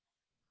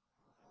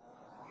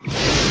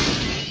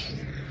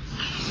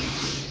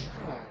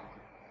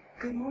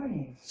Good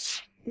morning.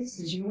 This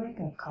is your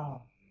wake-up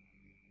call.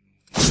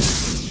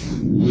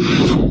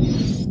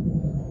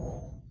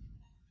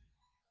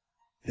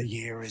 The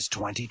year is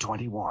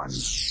 2021.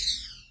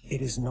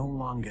 It is no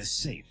longer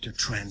safe to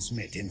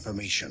transmit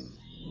information.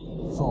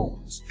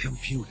 Phones,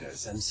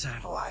 computers, and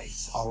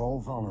satellites are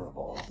all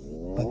vulnerable.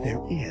 But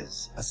there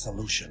is a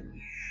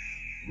solution.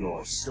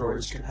 Your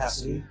storage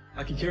capacity?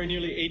 I can carry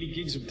nearly 80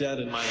 gigs of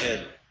data in my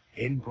head.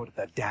 Input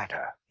the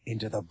data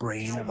into the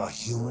brain of a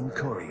human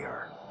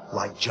courier,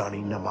 like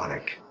Johnny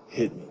Mnemonic.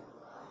 Hidden.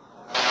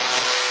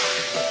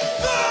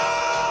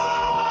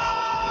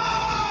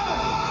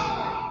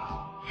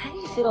 How do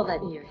you fit all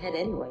that in your head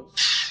anyway?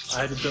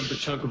 I had to dump a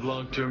chunk of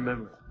long-term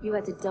memory. You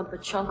had to dump a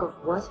chunk of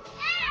what?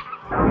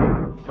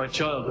 My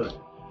childhood.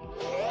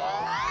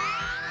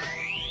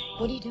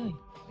 What are you doing?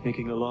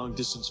 Making a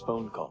long-distance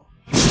phone call.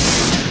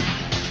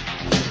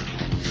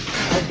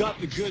 I've got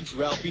the goods,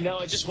 Ralphie. Now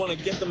I just want to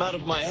get them out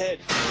of my head.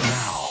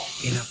 Now,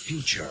 in a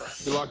future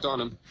You locked on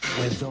him.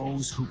 where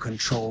those who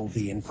control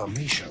the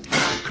information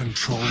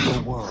control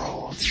the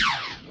world,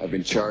 I've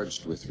been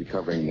charged with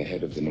recovering the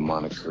head of the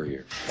mnemonic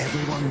courier.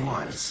 everyone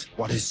wants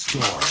what is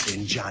stored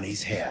in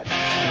Johnny's head.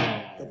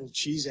 Double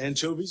cheese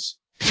anchovies?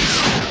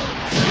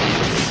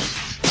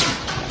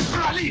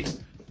 Ali!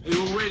 They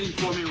were waiting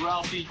for me,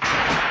 Ralphie.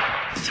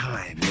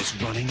 Time is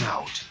running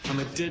out. I'm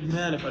a dead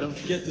man if I don't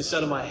get this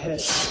out of my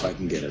head. I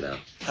can get it out.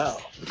 How?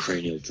 A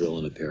cranial drill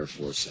and a pair of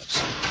forceps.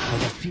 For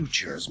the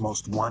future's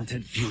most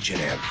wanted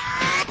fugitive.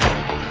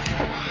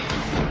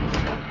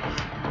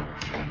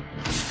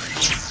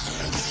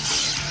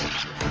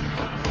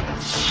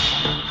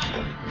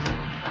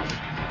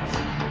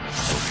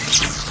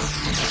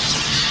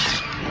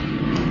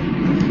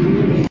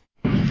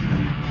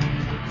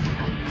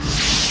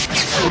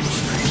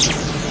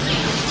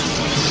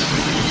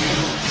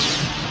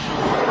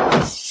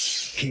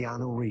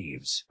 Keanu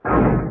Reeves.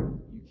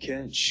 You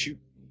can't shoot.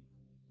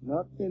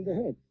 Not in the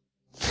head.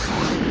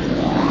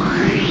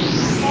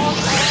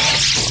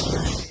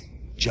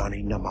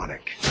 Johnny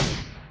Mnemonic.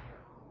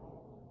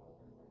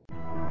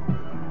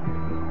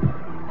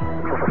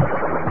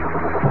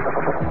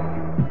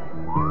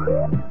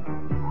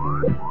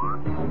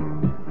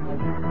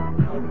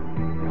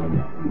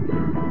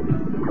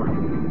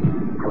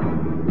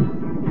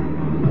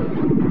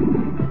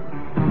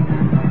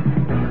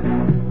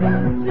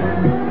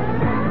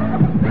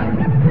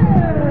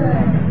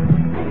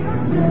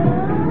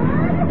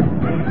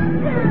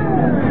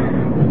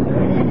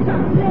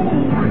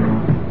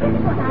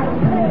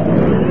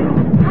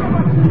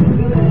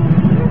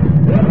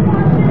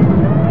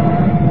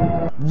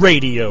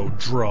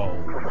 Radiodrome.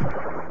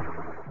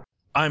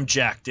 I'm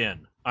jacked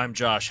in. I'm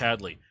Josh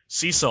Hadley.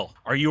 Cecil,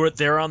 are you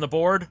there on the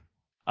board?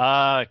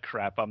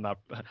 Crap,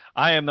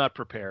 I am not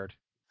prepared.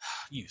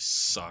 You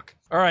suck.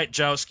 All right,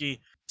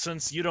 Jowski,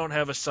 since you don't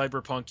have a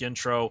cyberpunk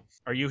intro,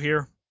 are you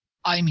here?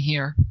 I'm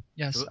here.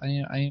 Yes, I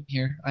am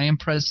here. I am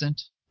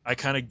present. I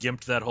kind of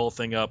gimped that whole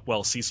thing up.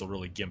 Well, Cecil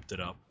really gimped it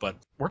up, but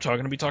we're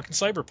going to be talking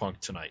cyberpunk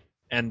tonight.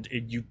 And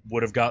you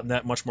would have gotten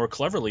that much more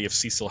cleverly if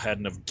Cecil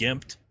hadn't have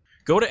gimped.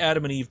 Go to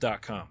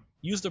adamandeve.com.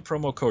 Use the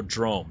promo code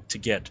DROME to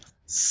get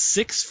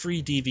 6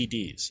 free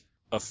DVDs,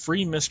 a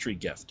free mystery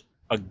gift,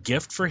 a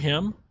gift for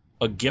him,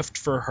 a gift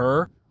for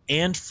her,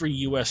 and free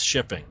U.S.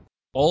 shipping.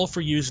 All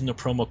for using the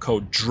promo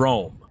code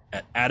DROME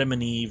at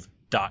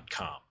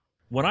adamandeve.com.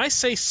 When I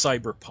say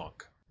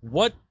cyberpunk,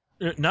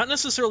 not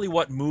necessarily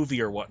what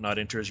movie or whatnot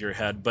enters your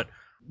head, but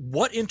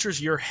what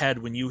enters your head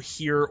when you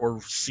hear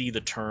or see the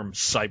term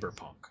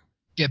cyberpunk?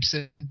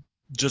 Gibson.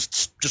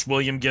 Just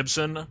William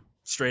Gibson,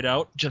 straight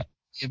out? Just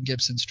William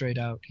Gibson, straight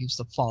out. He's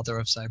the father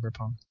of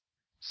cyberpunk.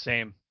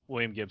 Same,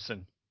 William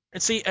Gibson.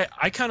 And see,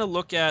 I kind of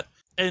look at,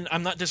 and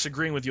I'm not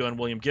disagreeing with you on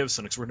William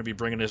Gibson, because we're going to be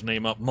bringing his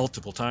name up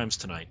multiple times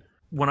tonight.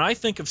 When I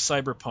think of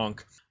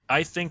cyberpunk,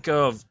 I think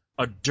of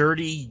a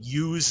dirty,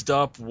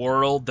 used-up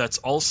world that's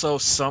also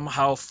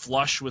somehow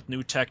flush with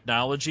new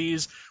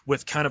technologies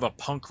with kind of a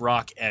punk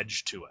rock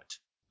edge to it.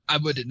 I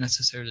wouldn't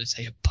necessarily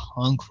say a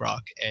punk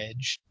rock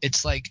edge.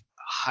 It's like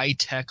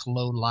high-tech,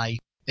 low-life.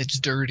 It's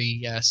dirty,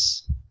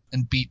 yes,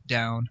 and beat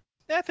down.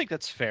 Yeah, I think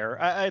that's fair.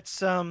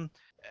 It's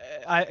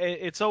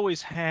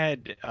always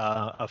had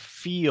a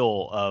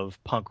feel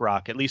of punk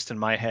rock, at least in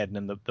my head and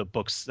in the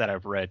books that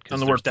I've read. And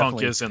the word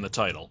punk is in the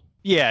title.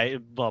 Yeah,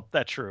 well,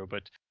 that's true,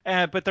 but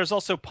there's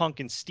also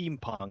punk and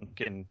steampunk,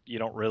 and you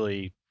don't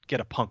really get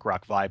a punk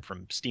rock vibe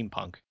from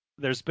steampunk.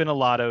 There's been a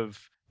lot of,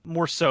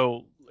 more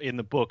so in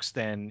the books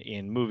than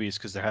in movies,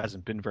 because there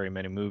hasn't been very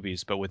many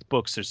movies, but with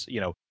books there's,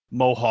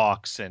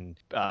 mohawks and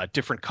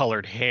different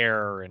colored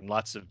hair and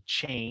lots of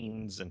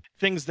chains and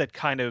things that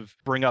kind of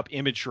bring up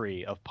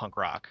imagery of punk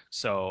rock.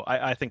 So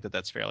I think that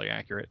that's fairly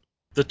accurate.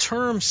 The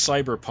term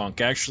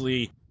cyberpunk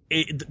actually,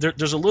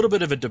 there's a little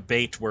bit of a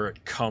debate where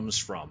it comes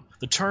from.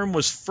 The term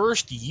was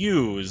first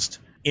used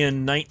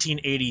in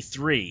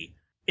 1983.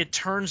 It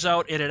turns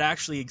out it had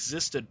actually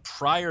existed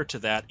prior to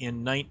that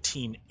in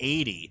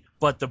 1980,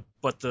 but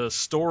the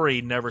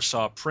story never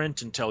saw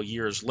print until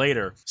years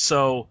later.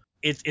 So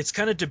it's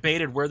kind of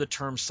debated where the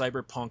term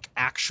cyberpunk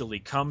actually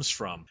comes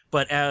from.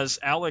 But as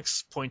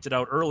Alex pointed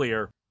out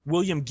earlier,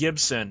 William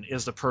Gibson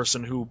is the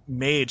person who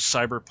made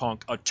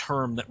cyberpunk a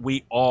term that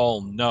we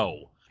all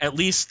know, at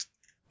least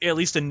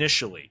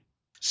initially.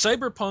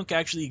 Cyberpunk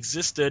actually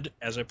existed,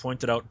 as I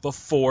pointed out,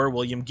 before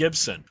William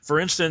Gibson. For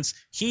instance,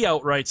 he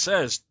outright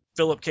says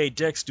Philip K.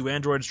 Dick's Do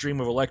Androids Dream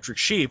of Electric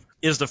Sheep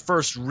is the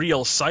first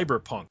real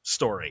cyberpunk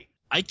story.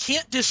 I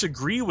can't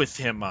disagree with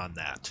him on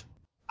that.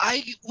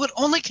 I would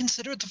only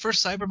consider it the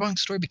first cyberpunk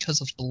story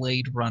because of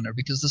Blade Runner,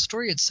 because the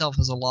story itself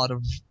has a lot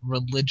of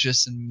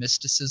religious and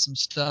mysticism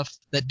stuff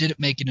that didn't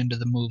make it into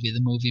the movie. The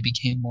movie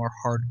became more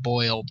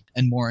hard-boiled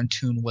and more in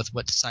tune with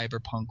what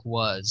cyberpunk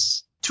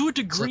was. To a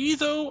degree,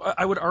 though,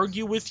 I would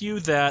argue with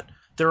you that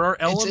there are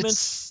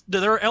elements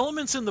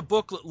in the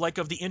book, like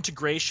of the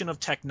integration of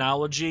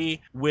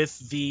technology with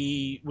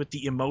the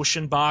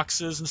emotion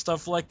boxes and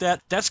stuff like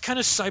that. That's kind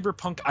of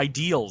cyberpunk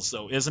ideals,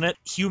 though, isn't it?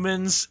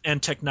 Humans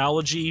and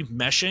technology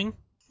meshing.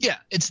 Yeah,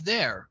 it's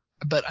there,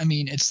 but I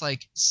mean, it's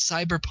like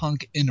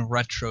cyberpunk in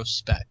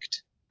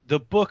retrospect. The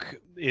book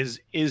is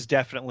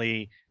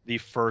definitely the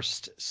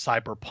first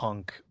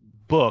cyberpunk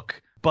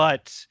book,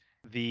 but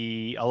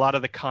a lot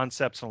of the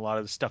concepts and a lot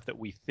of the stuff that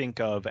we think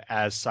of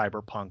as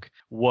cyberpunk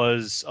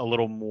was a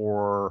little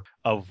more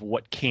of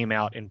what came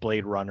out in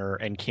Blade Runner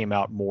and came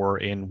out more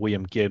in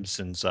William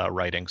Gibson's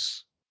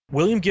writings.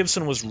 William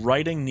Gibson was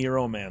writing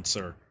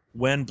Neuromancer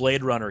when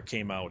Blade Runner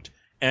came out,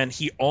 and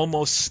he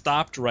almost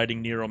stopped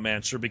writing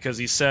Neuromancer because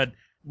he said,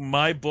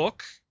 my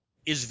book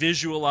is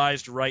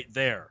visualized right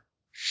there.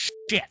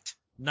 Shit.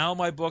 Now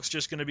my book's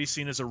just going to be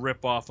seen as a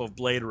ripoff of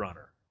Blade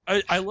Runner.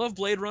 I love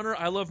Blade Runner.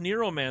 I love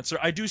Neuromancer.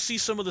 I do see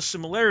some of the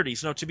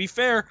similarities. Now, to be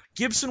fair,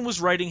 Gibson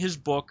was writing his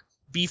book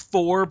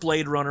before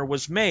Blade Runner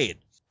was made.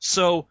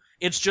 So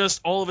it's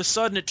just all of a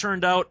sudden it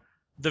turned out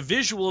the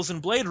visuals in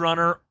Blade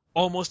Runner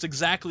almost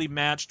exactly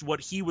matched what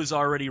he was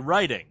already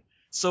writing.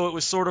 So it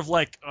was sort of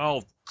like,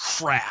 oh,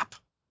 crap.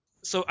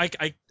 So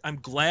I'm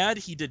glad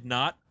he did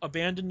not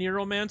abandon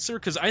Neuromancer,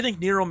 because I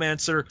think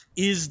Neuromancer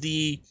is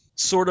the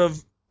sort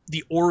of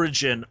the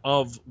origin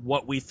of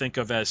what we think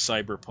of as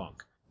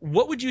cyberpunk.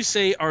 What would you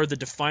say are the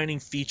defining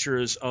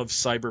features of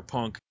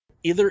cyberpunk,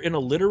 either in a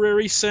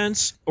literary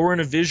sense or in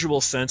a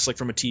visual sense, like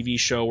from a TV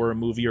show or a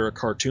movie or a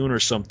cartoon or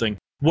something?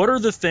 What are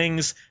the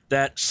things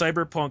that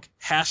cyberpunk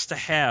has to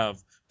have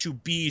to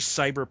be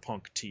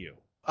cyberpunk to you?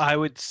 I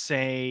would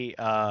say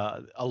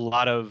a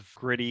lot of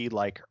gritty,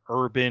 like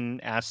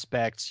urban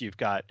aspects. You've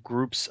got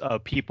groups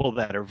of people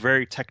that are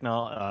very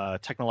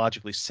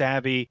technologically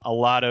savvy, a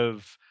lot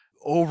of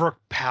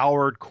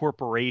overpowered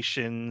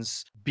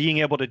corporations being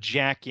able to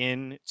jack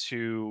in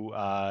to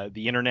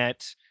the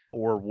internet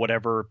or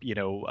whatever,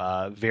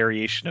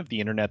 variation of the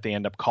internet they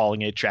end up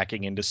calling it,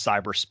 jacking into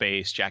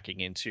cyberspace, jacking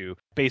into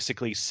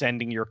basically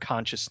sending your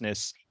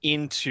consciousness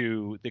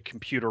into the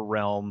computer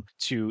realm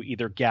to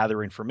either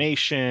gather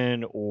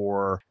information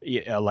or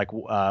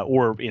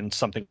or in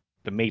something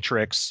the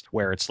Matrix,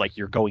 where it's like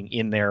you're going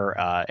in there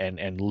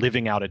and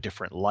living out a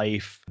different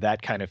life,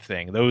 that kind of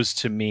thing. Those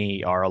to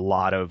me are a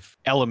lot of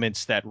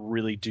elements that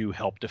really do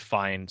help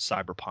define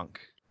cyberpunk.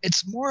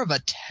 It's more of a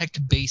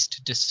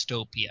tech-based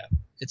dystopia.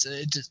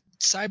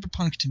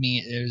 Cyberpunk to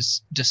me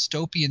is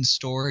dystopian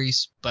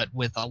stories, but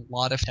with a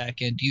lot of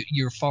tech, and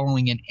you're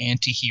following an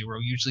anti-hero,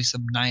 usually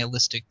some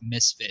nihilistic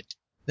misfit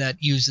that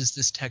uses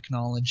this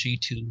technology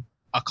to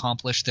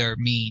accomplish their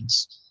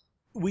means.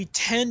 We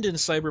tend in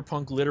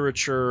cyberpunk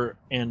literature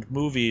and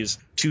movies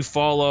to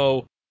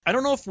follow, I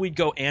don't know if we'd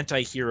go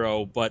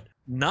anti-hero, but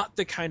not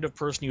the kind of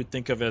person you'd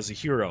think of as a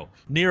hero.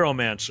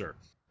 Neuromancer.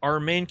 Our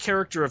main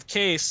character of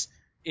Case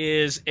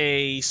is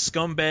a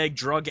scumbag,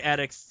 drug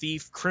addict,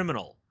 thief,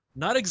 criminal.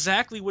 Not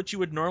exactly what you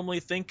would normally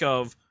think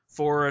of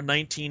for a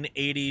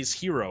 1980s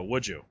hero,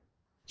 would you?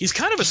 He's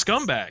kind of a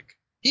scumbag.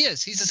 He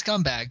is. He's a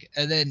scumbag.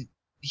 And then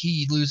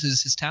he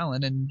loses his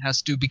talent and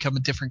has to become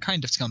a different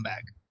kind of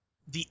scumbag.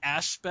 The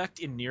aspect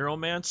in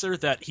Neuromancer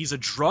that he's a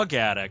drug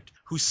addict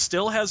who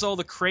still has all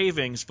the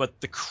cravings, but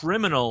the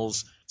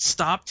criminals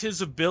stopped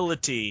his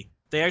ability.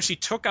 They actually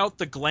took out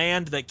the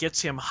gland that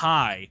gets him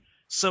high,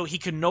 so he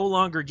can no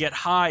longer get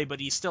high, but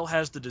he still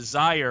has the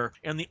desire,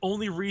 and the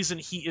only reason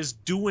he is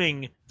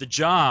doing the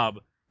job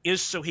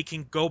is so he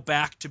can go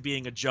back to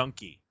being a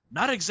junkie.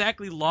 Not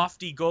exactly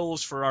lofty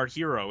goals for our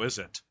hero, is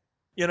it?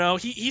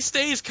 He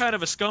stays kind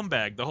of a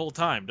scumbag the whole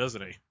time,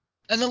 doesn't he?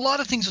 And a lot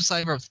of things with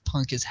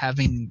cyberpunk is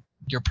having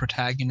your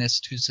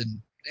protagonist who's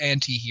an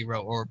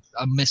anti-hero or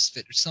a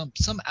misfit, or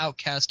some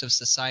outcast of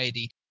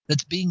society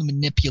that's being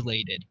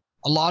manipulated.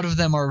 A lot of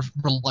them are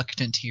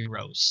reluctant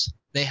heroes.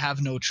 They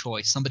have no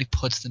choice. Somebody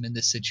puts them in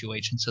this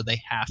situation, so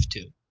they have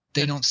to.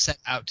 They don't set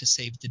out to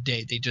save the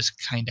day. They just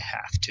kind of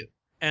have to.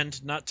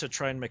 And not to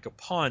try and make a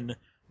pun,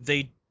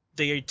 they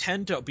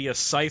tend to be a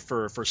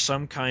cipher for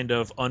some kind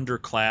of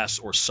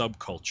underclass or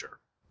subculture,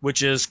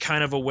 which is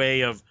kind of a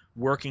way of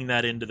working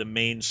that into the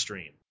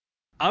mainstream.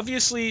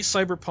 Obviously,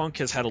 cyberpunk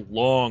has had a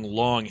long,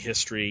 long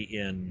history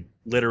in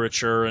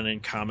literature and in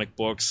comic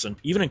books and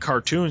even in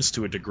cartoons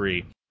to a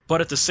degree.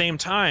 But at the same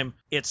time,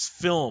 it's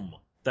film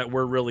that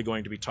we're really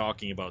going to be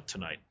talking about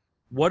tonight.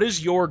 What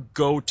is your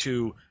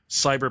go-to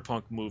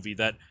cyberpunk movie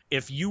that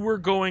if you were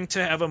going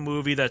to have a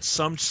movie that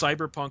summed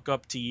cyberpunk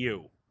up to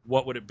you,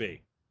 what would it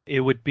be? It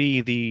would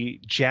be the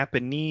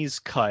Japanese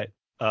cut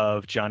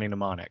of Johnny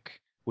Mnemonic,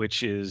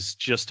 which is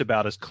just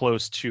about as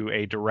close to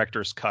a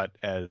director's cut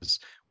as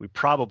we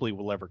probably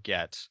will ever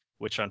get,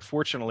 which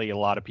unfortunately a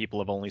lot of people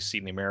have only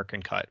seen the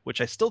American cut,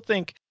 which I still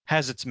think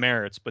has its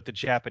merits, but the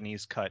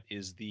Japanese cut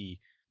is the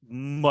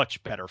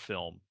much better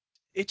film.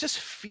 It just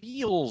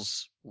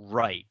feels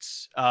right.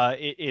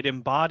 It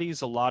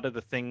embodies a lot of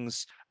the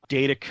things,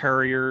 data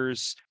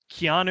couriers.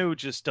 Keanu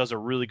just does a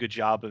really good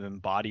job of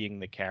embodying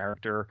the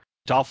character.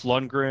 Dolph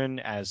Lundgren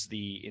as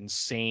the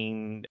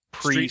insane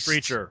priest,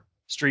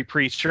 street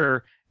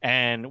preacher,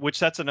 and which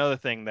that's another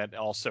thing that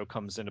also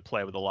comes into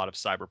play with a lot of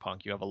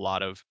cyberpunk. You have a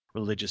lot of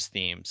religious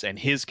themes, and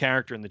his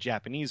character in the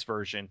Japanese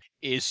version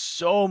is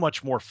so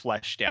much more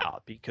fleshed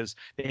out because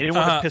they didn't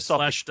want to piss off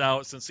fleshed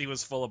out since he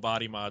was full of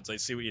body mods. I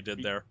see what you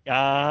did there.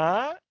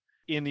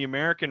 In the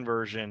American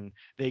version,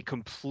 they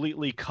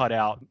completely cut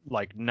out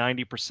like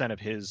 90% of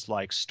his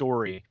like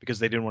story because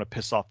they didn't want to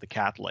piss off the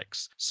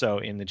Catholics. So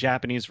in the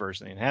Japanese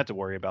version, they didn't have to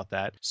worry about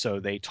that. So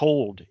they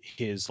told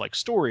his like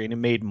story, and it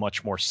made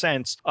much more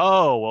sense.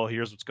 Oh, well,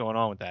 here's what's going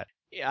on with that.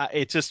 Yeah,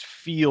 it just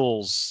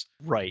feels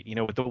right, you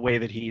know, with the way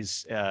that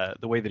he's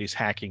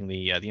hacking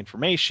the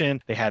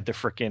information. They had the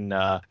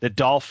frickin' the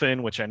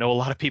dolphin, which I know a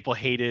lot of people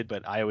hated,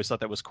 but I always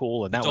thought that was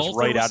cool, and that was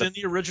right out of in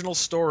the original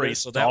story.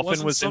 So that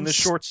dolphin was in the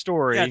short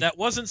story. Yeah, that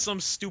wasn't some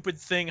stupid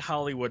thing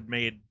Hollywood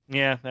made.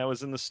 Yeah, that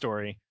was in the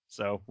story.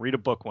 So read a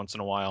book once in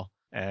a while,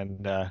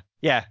 and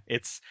yeah,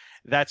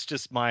 that's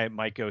just my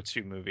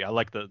go-to movie. I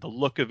like the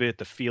look of it,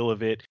 the feel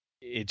of it.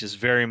 It just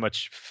very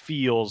much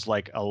feels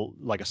like a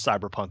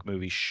cyberpunk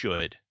movie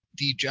should.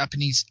 The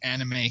Japanese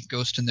anime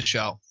Ghost in the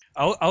Shell.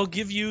 I'll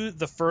give you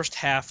the first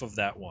half of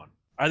that one.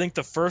 I think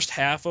the first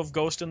half of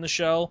Ghost in the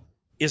Shell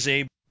is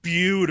a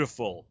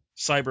beautiful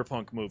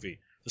cyberpunk movie.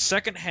 The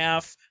second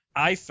half,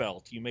 I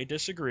felt, you may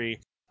disagree,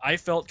 I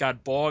felt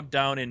got bogged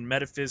down in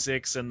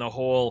metaphysics and the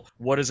whole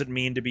what does it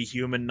mean to be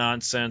human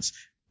nonsense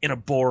in a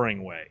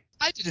boring way.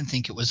 I didn't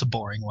think it was a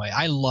boring way.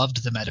 I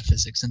loved the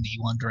metaphysics and the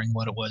wondering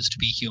what it was to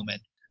be human,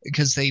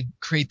 because they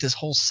create this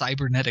whole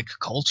cybernetic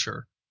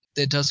culture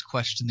that does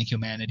question the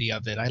humanity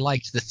of it. I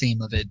liked the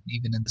theme of it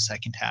even in the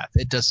second half.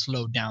 It does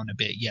slow down a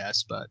bit,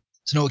 yes, but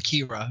it's no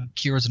Akira.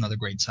 Akira's another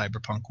great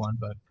cyberpunk one,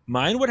 but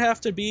mine would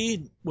have to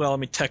be, well, I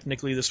mean,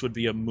 technically this would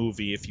be a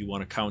movie if you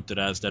want to count it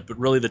as that, but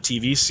really the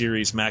TV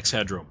series Max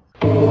Headroom.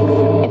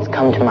 It's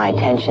come to my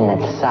attention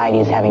that society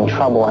is having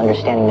trouble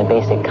understanding the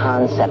basic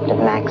concept of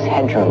Max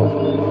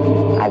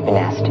Headroom. I've been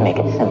asked to make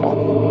it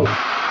simple.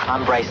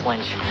 I'm Bryce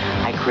Lynch.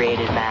 I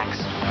created Max.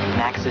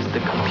 Max is the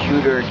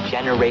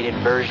computer-generated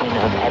version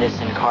of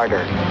Edison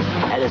Carter.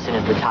 Edison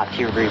is the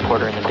top-tier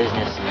reporter in the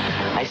business.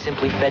 I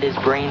simply fed his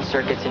brain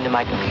circuits into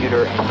my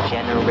computer and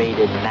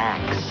generated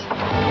Max.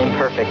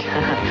 Imperfect,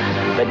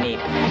 but neat.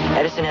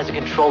 Edison has a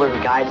controller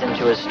who guides him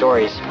to his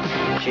stories.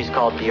 She's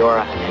called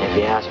Fiora, and if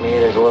you ask me,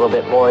 there's a little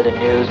bit more than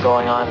news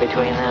going on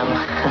between them.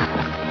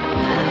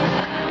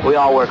 We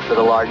all work for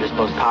the largest,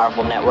 most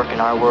powerful network in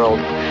our world.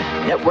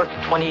 Network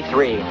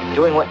 23,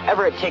 doing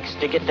whatever it takes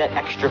to get that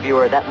extra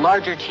viewer, that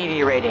larger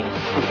TV rating.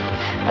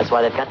 That's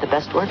why they've got the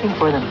best working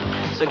for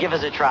them. So give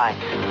us a try.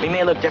 We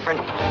may look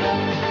different.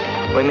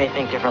 We may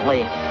think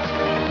differently.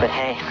 But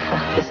hey,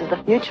 this is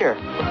the future.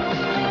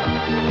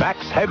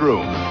 Max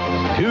Headroom,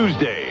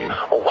 Tuesday.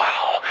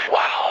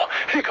 Wow,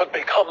 he could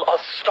become a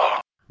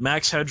star.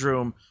 Max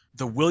Headroom,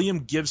 the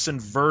William Gibson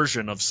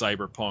version of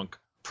cyberpunk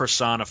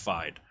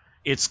personified.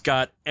 It's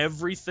got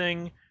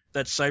everything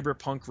that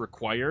cyberpunk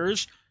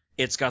requires.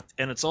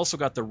 It's also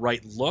got the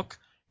right look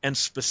and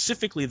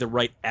specifically the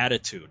right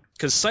attitude.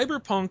 Because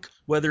cyberpunk,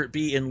 whether it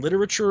be in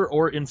literature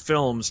or in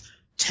films,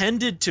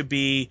 tended to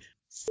be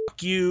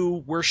fuck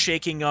you, we're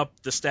shaking up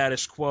the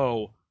status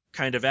quo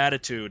kind of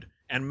attitude.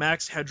 And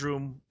Max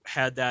Headroom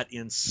had that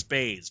in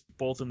spades,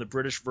 both in the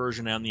British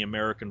version and the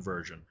American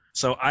version.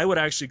 So I would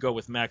actually go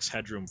with Max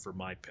Headroom for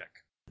my pick.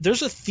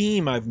 There's a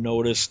theme I've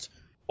noticed.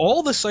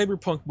 All the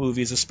cyberpunk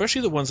movies,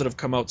 especially the ones that have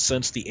come out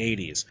since the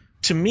 80s,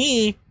 to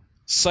me,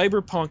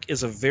 cyberpunk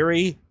is a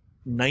very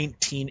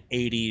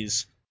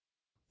 1980s.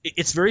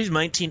 It's very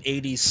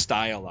 1980s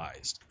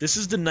stylized. This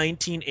is the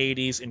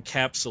 1980s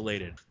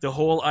encapsulated. The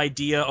whole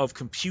idea of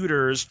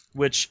computers,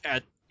 which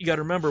you got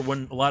to remember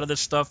when a lot of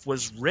this stuff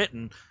was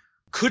written,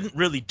 couldn't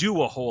really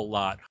do a whole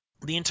lot.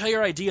 The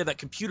entire idea that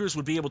computers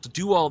would be able to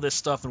do all this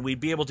stuff and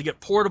we'd be able to get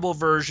portable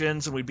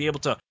versions and we'd be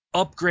able to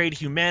upgrade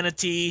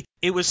humanity,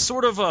 it was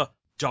sort of a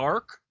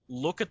dark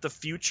look at the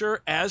future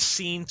as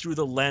seen through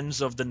the lens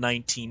of the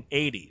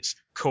 1980s,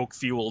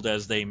 coke-fueled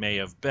as they may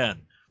have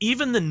been.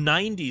 Even the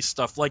 90s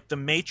stuff, like The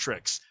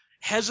Matrix,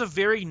 has a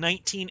very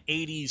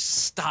 1980s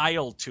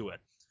style to it.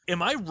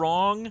 Am I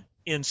wrong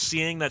in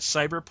seeing that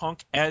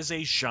cyberpunk as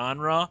a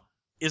genre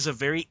is a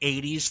very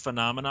 80s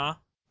phenomena?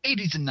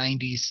 80s and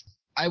 90s,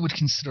 I would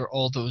consider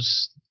all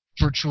those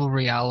virtual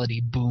reality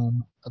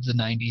boom of the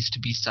 90s to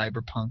be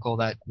cyberpunk. All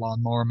that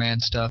Lawnmower Man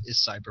stuff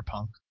is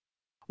cyberpunk.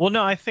 Well,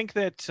 no, I think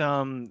that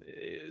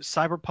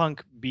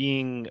cyberpunk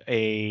being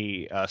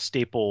a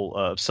staple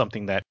of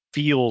something that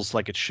feels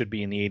like it should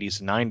be in the 80s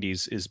and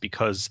 90s is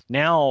because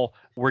now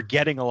we're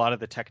getting a lot of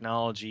the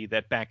technology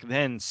that back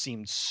then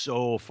seemed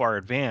so far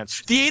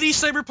advanced. The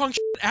 80s cyberpunk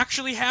shit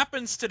actually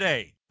happens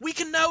today. We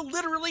can now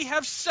literally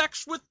have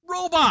sex with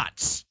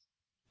robots.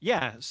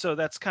 Yeah, so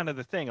that's kind of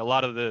the thing. A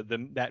lot of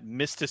that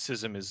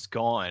mysticism is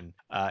gone.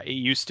 It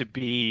used to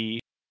be,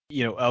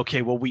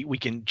 okay, well, we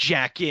can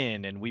jack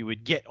in and we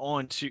would get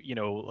on to,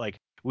 like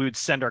we would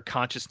send our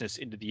consciousness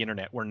into the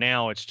internet, where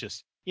now it's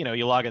just,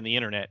 you log on the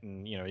internet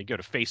and, you go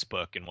to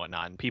Facebook and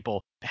whatnot, and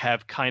people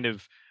have kind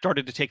of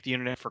started to take the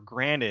internet for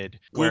granted.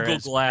 Google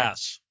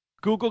Glass.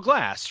 Google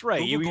Glass,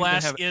 right. Google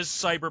Glass is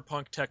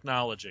cyberpunk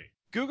technology.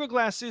 Google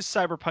Glass is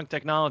cyberpunk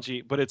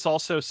technology, but it's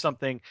also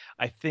something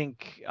I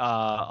think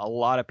a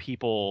lot of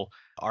people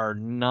are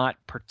not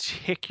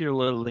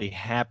particularly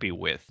happy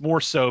with,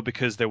 more so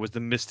because there was the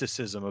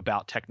mysticism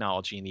about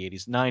technology in the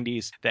 80s,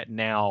 90s that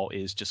now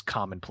is just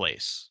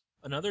commonplace.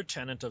 Another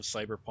tenet of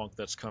cyberpunk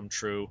that's come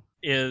true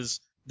is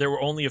there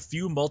were only a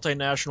few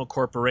multinational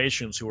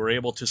corporations who were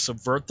able to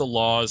subvert the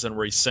laws and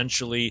were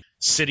essentially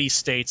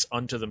city-states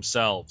unto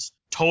themselves.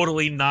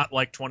 Totally not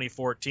like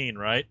 2014,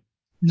 right?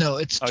 No,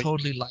 it's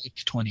totally like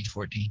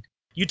 2014.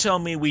 You tell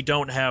me we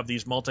don't have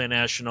these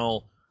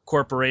multinational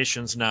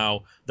corporations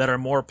now that are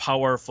more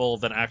powerful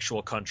than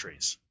actual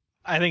countries.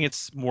 I think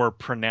it's more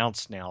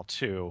pronounced now,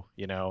 too,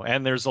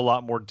 and there's a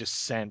lot more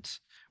dissent.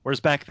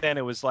 Whereas back then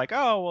it was like,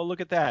 oh, well,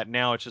 look at that.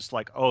 Now it's just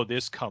like, oh,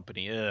 this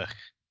company,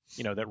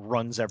 that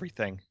runs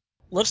everything.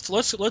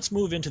 Let's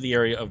move into the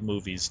area of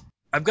movies.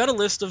 I've got a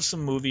list of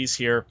some movies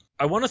here.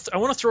 I want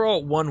to throw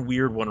out one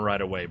weird one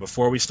right away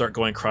before we start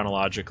going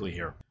chronologically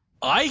here.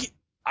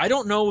 I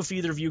don't know if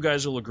either of you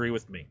guys will agree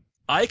with me.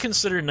 I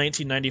consider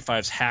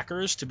 1995's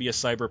Hackers to be a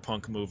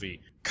cyberpunk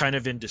movie, kind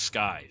of in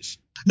disguise.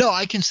 No,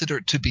 I consider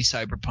it to be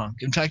cyberpunk.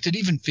 In fact, it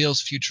even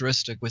feels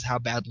futuristic with how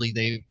badly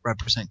they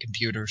represent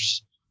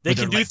computers. They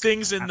can do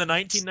things in the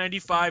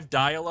 1995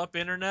 dial-up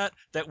internet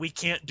that we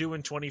can't do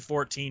in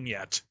 2014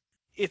 yet.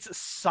 It's a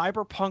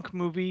cyberpunk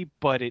movie,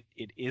 but it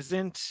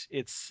isn't.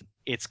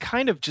 It's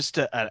kind of just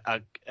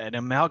an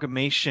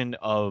amalgamation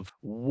of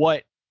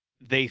what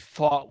they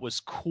thought was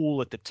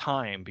cool at the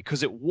time,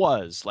 because it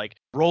was like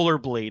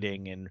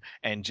rollerblading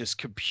and just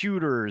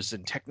computers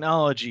and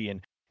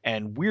technology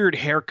and weird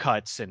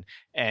haircuts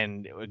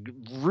and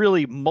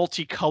really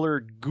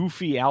multicolored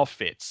goofy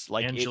outfits,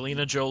 like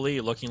Angelina Jolie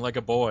looking like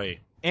a boy.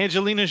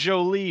 Angelina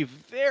Jolie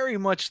very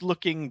much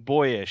looking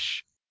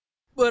boyish.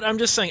 But I'm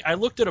just saying, I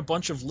looked at a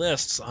bunch of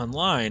lists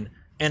online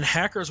and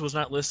Hackers was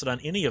not listed on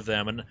any of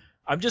them, and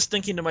I'm just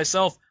thinking to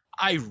myself,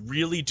 I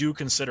really do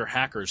consider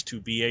Hackers to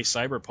be a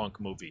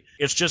cyberpunk movie.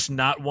 It's just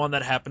not one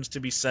that happens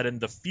to be set in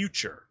the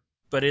future,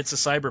 but it's a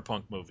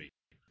cyberpunk movie.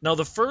 Now,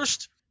 the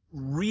first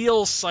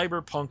real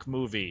cyberpunk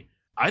movie,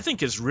 I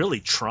think, is really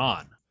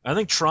Tron. I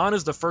think Tron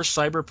is the first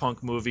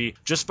cyberpunk movie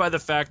just by the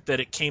fact that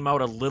it came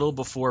out a little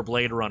before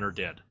Blade Runner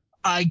did.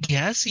 I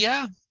guess,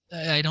 yeah.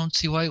 I don't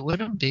see why it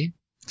wouldn't be.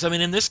 So, I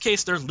mean, in this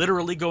case, they're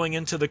literally going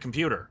into the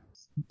computer.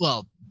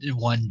 Well,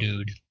 one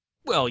dude.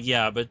 Well,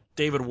 yeah, but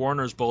David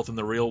Warner's both in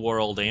the real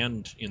world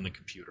and in the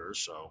computer,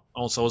 so.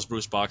 Also is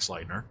Bruce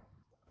Boxleitner.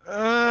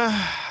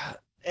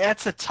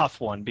 That's a tough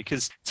one,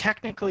 because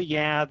technically,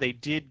 yeah, they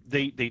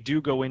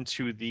do go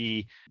into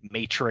the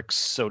Matrix,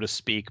 so to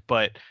speak,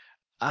 but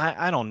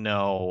I don't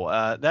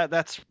know.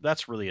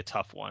 That's really a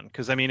tough one,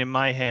 because I mean, in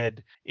my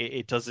head,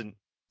 it doesn't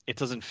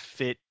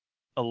fit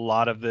a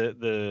lot of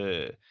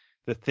the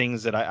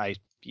things that I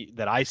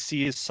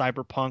see as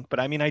cyberpunk, but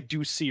I mean, I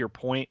do see your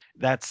point.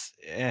 It's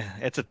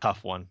a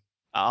tough one.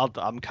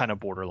 I'm kind of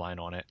borderline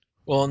on it.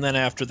 Well, and then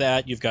after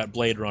that, you've got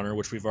Blade Runner,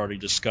 which we've already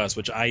discussed,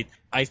 which I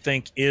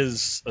think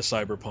is a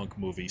cyberpunk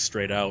movie,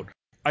 straight out.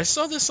 I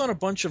saw this on a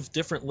bunch of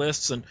different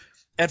lists, and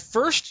at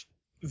first,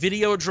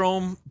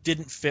 Videodrome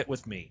didn't fit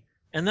with me.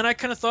 And then I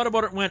kind of thought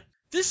about it and went,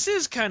 this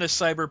is kind of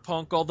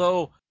cyberpunk,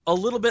 although a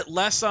little bit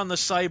less on the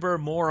cyber,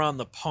 more on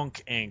the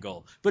punk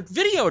angle. But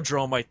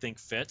Videodrome, I think,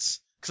 fits,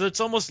 because it's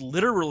almost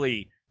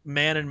literally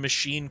man and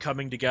machine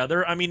coming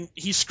together. I mean,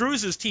 he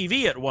screws his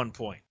TV at one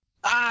point.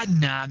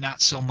 Nah,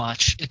 not so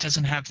much. It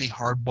doesn't have the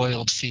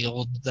hard-boiled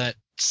feel that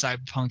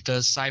cyberpunk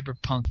does.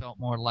 Cyberpunk felt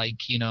more like,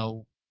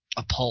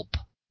 a pulp.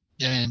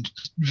 And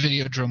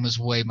Videodrome is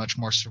way much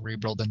more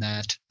cerebral than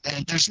that.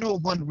 And there's no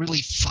one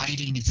really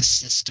fighting the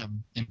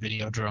system in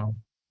Videodrome.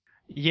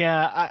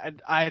 Yeah,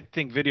 I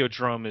think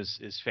Videodrome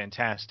is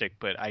fantastic,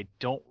 but I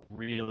don't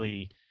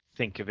really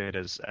think of it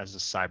as a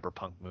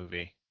cyberpunk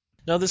movie.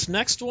 Now this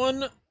next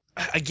one,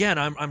 again,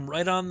 I'm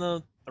right on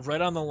the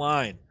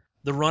line.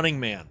 The Running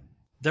Man.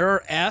 There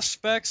are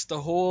aspects, the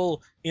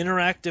whole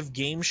interactive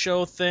game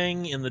show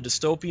thing in the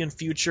dystopian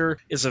future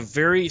is a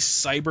very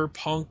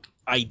cyberpunk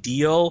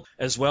ideal,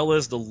 as well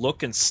as the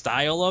look and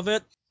style of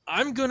it.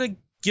 I'm going to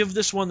give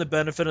this one the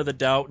benefit of the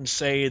doubt and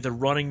say The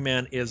Running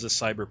Man is a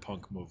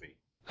cyberpunk movie.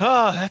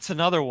 Oh, that's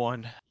another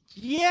one.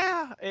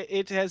 Yeah,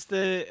 it has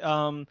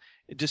the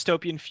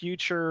dystopian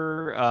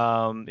future.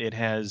 It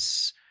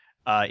has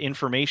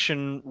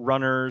information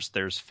runners.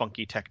 There's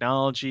funky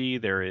technology.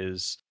 There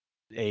is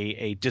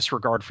a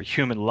disregard for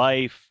human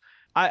life.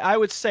 I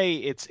would say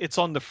it's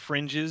on the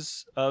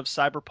fringes of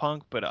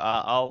cyberpunk, but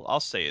I'll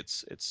say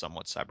it's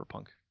somewhat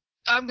cyberpunk.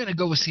 I'm gonna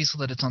go with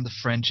Cecil that it's on the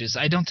fringes.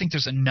 I don't think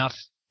there's enough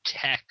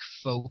tech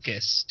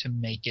focus to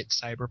make it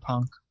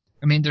cyberpunk.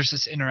 I mean, there's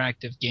this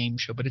interactive game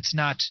show, but it's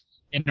not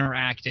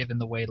interactive in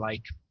the way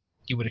like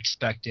you would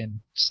expect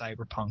in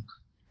cyberpunk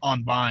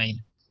online.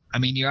 I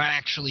mean, you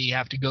actually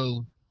have to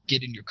go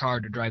get in your car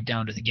to drive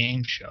down to the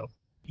game show.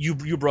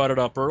 You brought it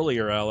up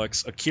earlier,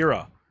 Alex.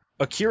 Akira,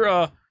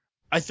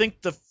 I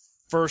think the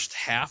first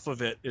half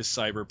of it is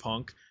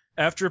cyberpunk.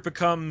 After it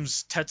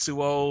becomes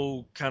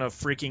Tetsuo kind of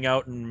freaking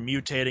out and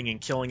mutating and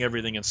killing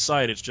everything in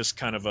sight, it's just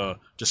kind of a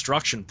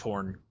destruction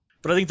porn.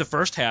 But I think the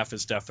first half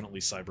is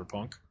definitely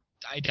cyberpunk.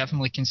 I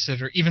definitely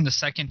consider even the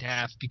second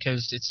half,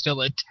 because it's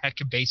still a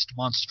tech-based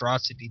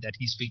monstrosity that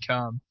he's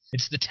become.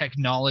 It's the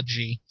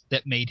technology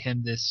that made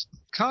him this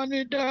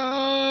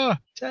Kaneda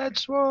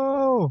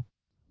Tetsuo.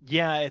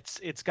 Yeah,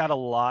 it's got a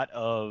lot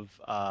of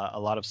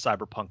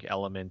cyberpunk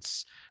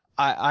elements.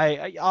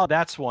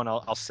 That's one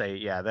I'll say.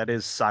 Yeah, that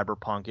is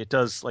cyberpunk. It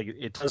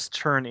does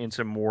turn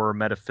into more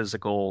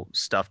metaphysical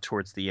stuff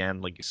towards the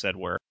end, like you said,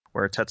 where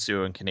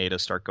Tetsuo and Kaneda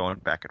start going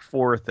back and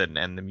forth and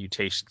the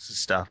mutations and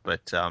stuff.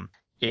 But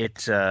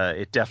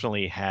it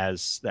definitely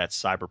has that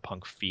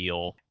cyberpunk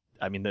feel.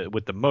 I mean,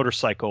 with the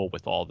motorcycle,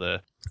 with all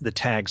the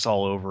tags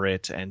all over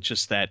it, and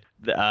just that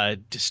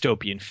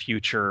dystopian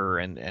future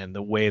and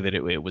the way that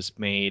it was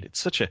made. It's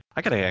such a.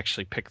 I gotta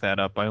actually pick that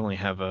up. I only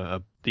have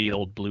the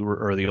old Blu-ray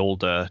or the old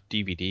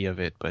DVD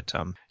of it, but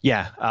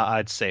yeah,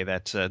 I'd say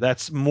that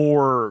that's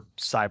more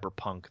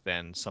cyberpunk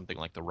than something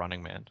like The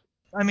Running Man.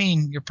 I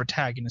mean, your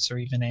protagonists are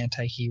even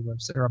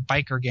anti-heroes. They're a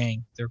biker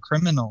gang. They're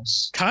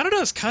criminals.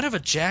 Kaneda's kind of a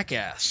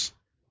jackass.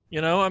 You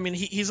know, I mean,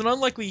 he's an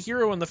unlikely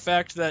hero in the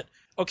fact that,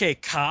 okay,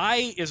 Kai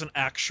is an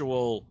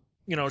actual,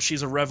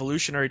 she's a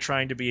revolutionary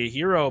trying to be a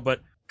hero,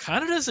 but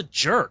Kaneda's a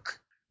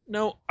jerk.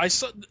 No, I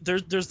saw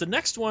there's the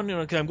next one.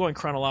 Okay, I'm going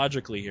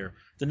chronologically here.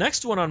 The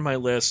next one on my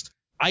list,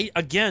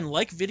 again,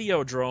 like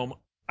Videodrome,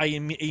 I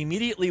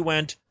immediately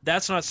went,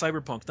 that's not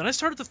cyberpunk. Then I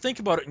started to think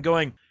about it and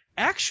going,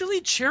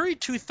 actually, Cherry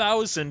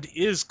 2000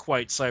 is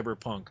quite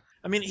cyberpunk.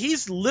 I mean,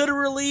 he's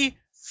literally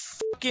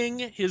fucking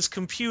his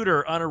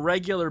computer on a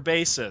regular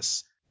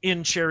basis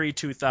in Cherry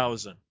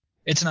 2000.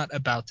 It's not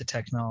about the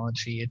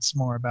technology. It's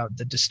more about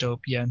the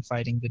dystopia and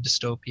fighting the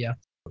dystopia.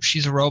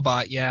 She's a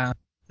robot, yeah,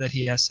 that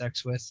he has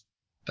sex with.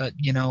 But,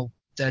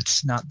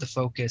 that's not the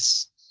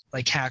focus.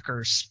 Like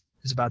Hackers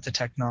is about the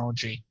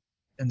technology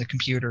and the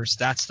computers.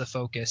 That's the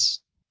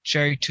focus.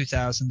 Cherry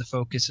 2000, the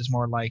focus is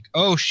more like,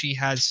 oh, she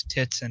has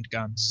tits and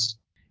guns.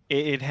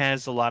 It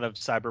has a lot of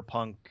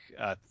cyberpunk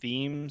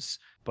themes,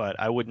 but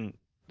I wouldn't.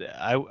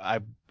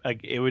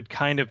 It would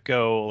kind of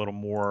go a little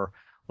more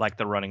like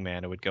The Running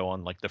Man. It would go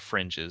on like the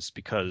fringes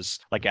because,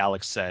 like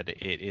Alex said,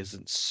 it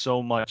isn't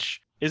so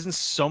much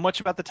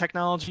about the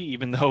technology,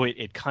 even though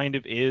it kind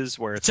of is.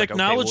 Where it's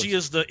technology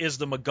like, okay, is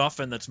the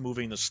MacGuffin that's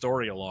moving the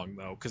story along,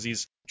 though, because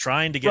he's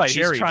trying to get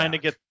Cherry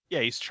back.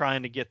 He's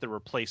trying to get the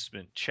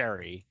replacement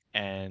Cherry.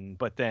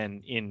 But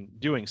then in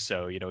doing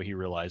so, he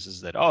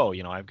realizes that,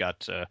 I've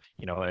got,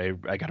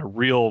 I got a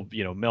real,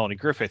 Melanie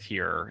Griffith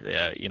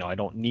here. I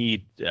don't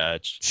need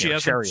Cherry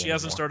anymore. She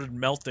hasn't started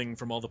melting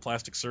from all the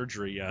plastic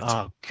surgery yet.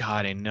 Oh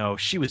God, I know.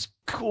 She was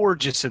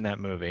gorgeous in that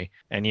movie,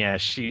 and yeah,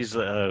 she's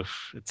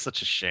it's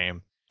such a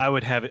shame.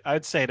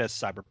 I'd say it has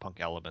cyberpunk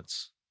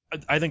elements.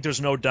 I think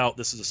there's no doubt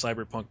this is a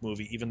cyberpunk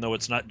movie, even though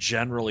it's not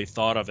generally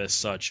thought of as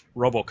such.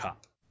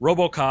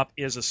 RoboCop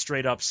is a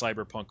straight up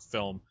cyberpunk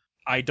film.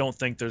 I don't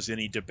think there's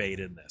any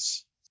debate in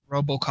this.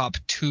 RoboCop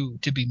 2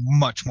 to be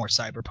much more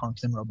cyberpunk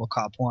than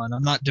RoboCop 1.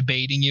 I'm not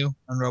debating you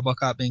on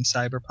RoboCop being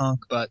cyberpunk,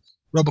 but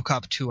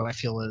RoboCop 2 I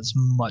feel is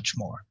much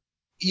more.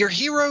 Your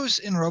heroes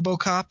in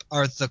RoboCop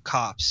are the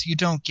cops. You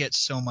don't get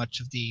so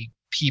much of the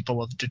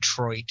people of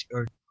Detroit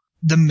or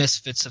the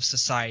misfits of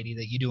society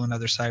that you do in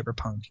other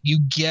cyberpunk. You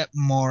get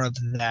more of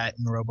that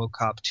in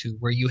RoboCop 2,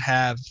 where you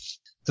have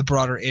the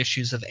broader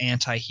issues of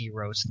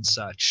anti-heroes and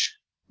such.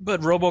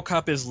 But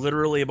RoboCop is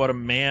literally about a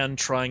man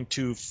trying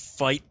to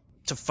fight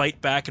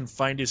back and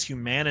find his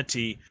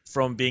humanity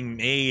from being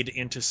made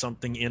into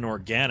something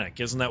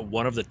inorganic. Isn't that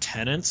one of the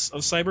tenets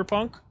of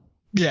cyberpunk?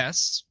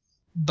 Yes,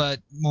 but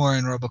more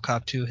in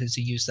RoboCop 2 has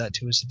he used that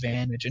to his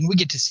advantage. And we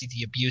get to see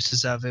the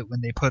abuses of it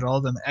when they put all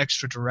them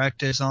extra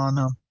directives on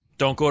him.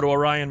 Don't go to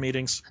Orion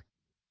meetings.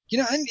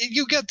 And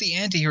you get the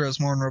anti-heroes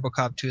more in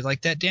RoboCop 2.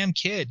 Like that damn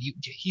kid.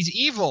 He's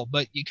evil,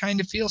 but you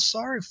kind of feel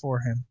sorry for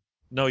him.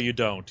 No, you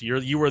don't.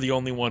 You were the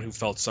only one who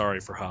felt sorry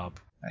for Hobb.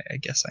 I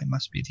guess I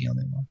must be the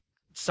only one.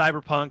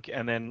 Cyberpunk,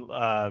 and then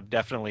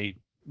definitely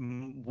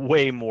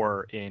way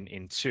more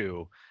in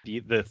 2.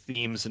 The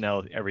themes and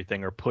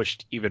everything are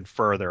pushed even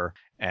further,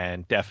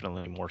 and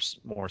definitely more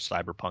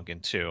cyberpunk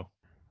in 2.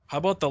 How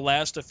about the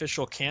last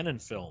official canon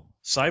film,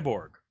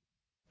 Cyborg?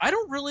 I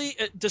don't really,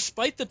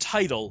 despite the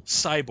title,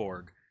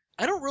 Cyborg,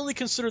 I don't really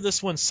consider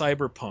this one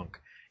cyberpunk.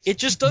 It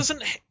just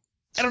doesn't,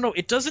 I don't know,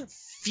 it doesn't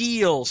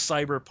feel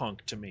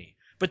cyberpunk to me.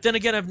 But then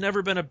again, I've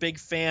never been a big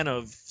fan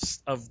of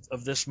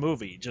this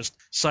movie. Just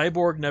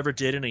Cyborg never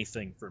did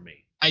anything for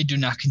me. I do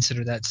not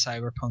consider that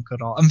cyberpunk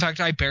at all. In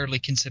fact, I barely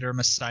consider him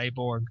a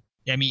cyborg.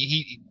 I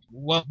mean,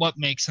 what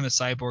makes him a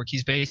cyborg?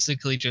 He's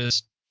basically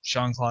just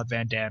Jean-Claude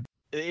Van Damme.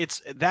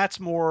 That's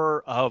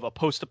more of a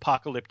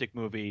post-apocalyptic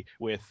movie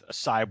with a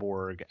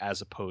cyborg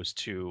as opposed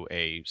to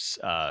a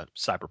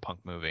cyberpunk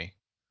movie.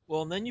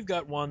 Well, and then you've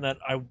got one that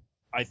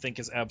I think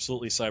is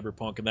absolutely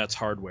cyberpunk, and that's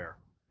Hardware.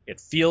 It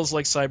feels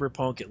like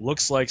cyberpunk. It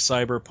looks like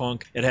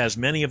cyberpunk. It has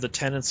many of the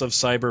tenets of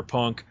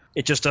cyberpunk.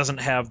 It just doesn't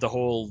have the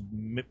whole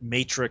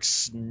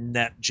Matrix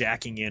net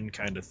jacking in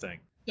kind of thing.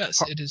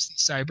 Yes, it is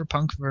the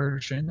cyberpunk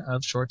version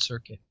of Short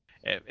Circuit.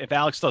 If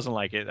Alex doesn't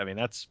like it, I mean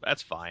that's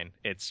fine.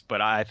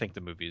 But I think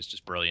the movie is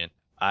just brilliant.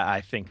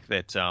 I think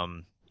that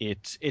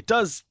it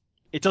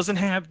doesn't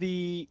have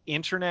the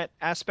internet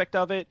aspect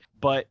of it,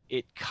 but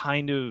it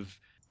kind of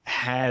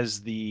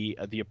has the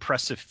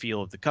oppressive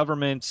feel of the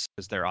government,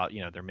 because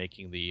they're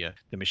making the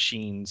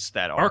machines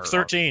that are Mark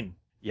 13.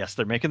 Yes,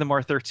 they're making the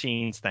Mark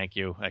 13s. Thank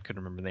you. I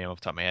couldn't remember the name off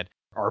the top of my head.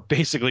 Are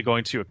basically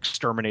going to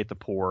exterminate the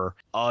poor.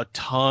 A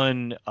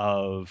ton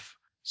of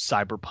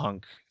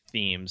cyberpunk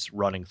themes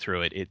running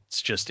through it.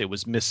 It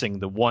was missing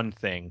the one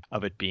thing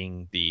of it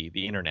being the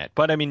internet.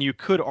 But I mean, you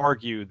could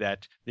argue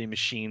that the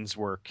machines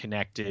were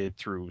connected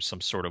through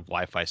some sort of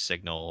Wi-Fi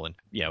signal, and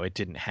it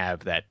didn't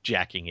have that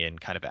jacking in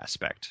kind of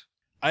aspect.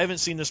 I haven't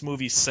seen this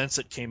movie since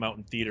it came out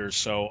in theaters,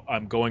 so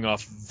I'm going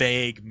off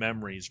vague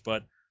memories,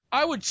 but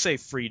I would say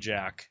Free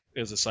Jack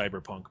is a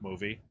cyberpunk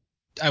movie.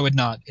 I would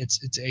not.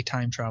 It's a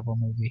time travel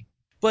movie.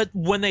 But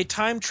when they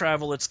time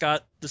travel, it's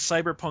got the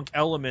cyberpunk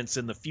elements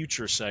in the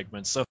future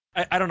segments. So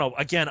I don't know.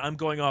 Again, I'm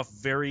going off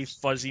very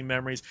fuzzy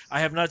memories. I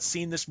have not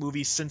seen this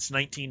movie since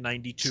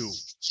 1992.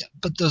 Yeah,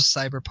 but those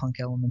cyberpunk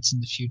elements in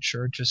the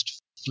future are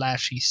just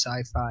flashy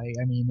sci-fi.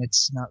 I mean,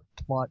 it's not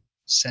plot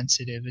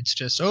sensitive. It's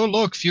just, oh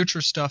look,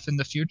 future stuff in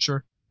the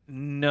future.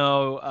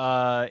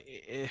 No,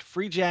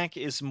 Free Jack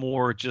is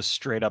more just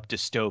straight up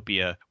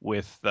dystopia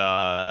with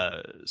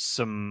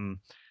some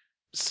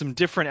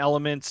different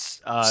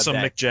elements.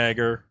 Mick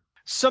Jagger.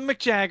 Some Mick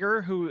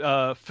Jagger, who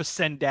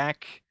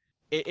Fasendak.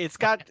 It's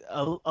got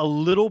a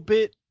little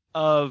bit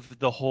of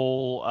the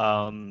whole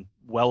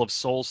Well of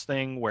Souls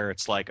thing, where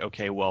it's like,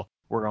 okay, well,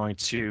 we're going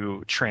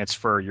to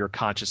transfer your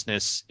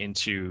consciousness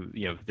into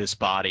this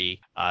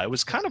body. It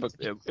was kind of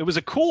it was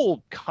a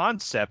cool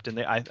concept, and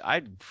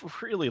I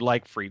really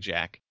like Free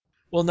Jack.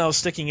 Well, now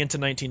sticking into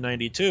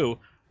 1992,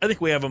 I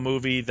think we have a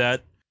movie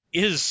that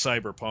is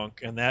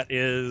cyberpunk, and that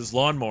is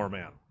Lawnmower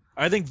Man.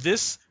 I think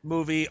this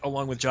movie,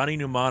 along with Johnny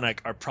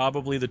Mnemonic, are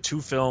probably the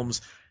two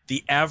films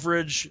the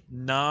average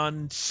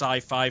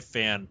non-sci-fi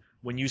fan,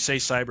 when you say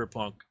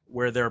cyberpunk,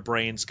 where their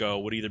brains go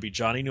would either be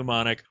Johnny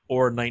Mnemonic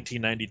or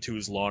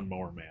 1992's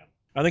Lawnmower Man.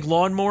 I think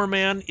Lawnmower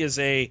Man is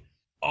a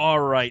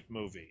alright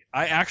movie.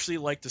 I actually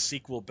like the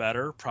sequel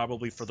better,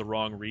 probably for the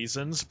wrong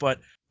reasons, but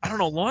I don't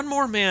know,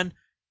 Lawnmower Man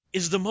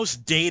is the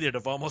most dated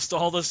of almost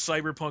all the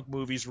cyberpunk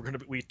movies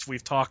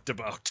we've talked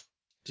about.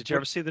 Did you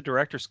ever see the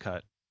director's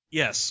cut?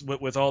 Yes,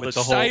 with all the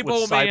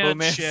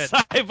Cybo-Man shit.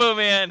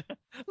 Cybo-Man.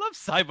 Love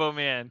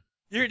Cybo-Man.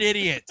 You're an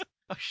idiot.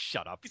 Oh,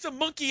 shut up. He's a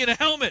monkey in a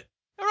helmet.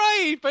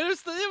 Right, but it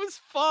was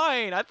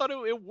fine. I thought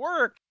it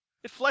worked.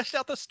 It fleshed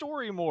out the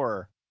story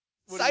more.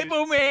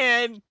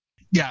 Cybo-Man.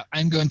 Yeah,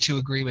 I'm going to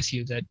agree with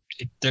you that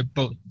they're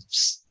both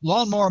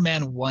Lawnmower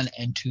Man 1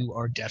 and 2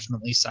 are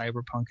definitely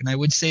cyberpunk, and I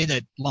would say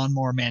that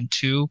Lawnmower Man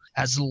 2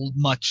 has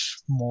much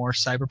more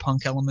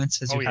cyberpunk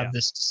elements as you have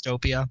this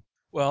dystopia.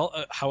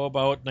 Well, how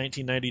about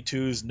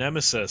 1992's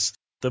Nemesis,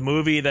 the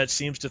movie that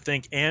seems to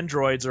think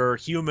androids are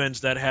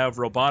humans that have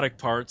robotic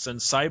parts and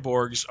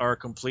cyborgs are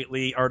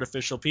completely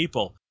artificial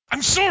people?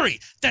 I'm sorry,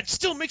 that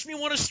still makes me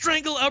want to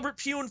strangle Albert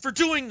Pune for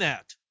doing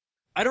that.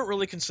 I don't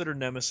really consider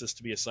Nemesis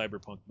to be a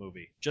cyberpunk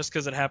movie, just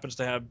because it happens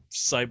to have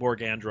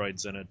cyborg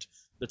androids in it.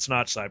 It's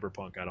not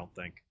cyberpunk, I don't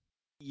think.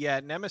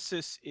 Yeah,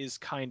 Nemesis is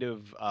kind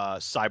of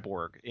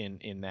cyborg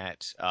in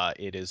that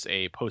it is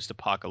a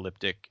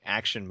post-apocalyptic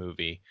action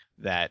movie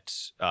that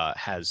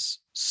has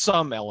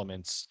some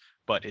elements,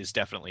 but is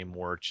definitely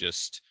more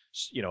just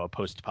a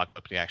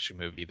post-apocalyptic action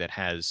movie that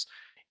has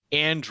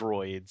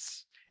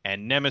androids.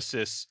 And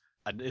Nemesis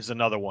is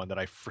another one that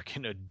I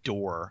freaking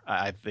adore.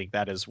 I think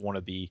that is one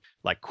of the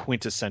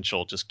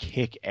quintessential just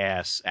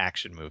kick-ass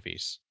action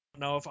movies.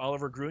 Now, if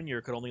Oliver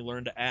Grunier could only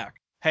learn to act.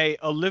 Hey,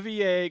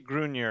 Olivier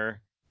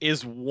Grunier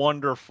is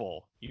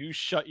wonderful. You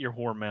shut your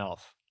whore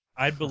mouth.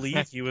 I'd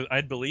believe he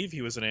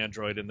was an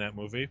android in that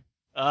movie.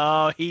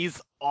 Oh, he's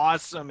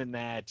awesome in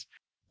that.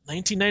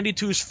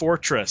 1992's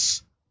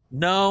Fortress.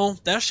 No,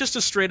 that's just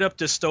a straight up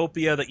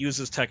dystopia that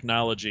uses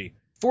technology.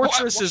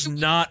 Fortress is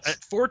not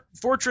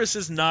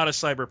a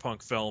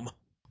cyberpunk film.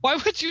 Why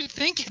would you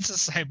think it's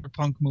a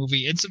cyberpunk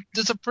movie? It's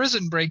a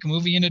prison break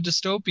movie in a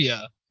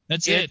dystopia.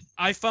 That's it.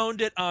 I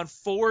found it on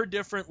 4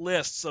 different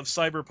lists of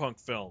cyberpunk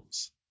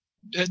films.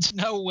 It's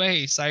no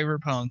way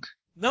cyberpunk.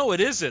 No,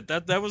 it isn't.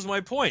 That was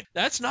my point.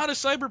 That's not a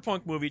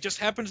cyberpunk movie. It just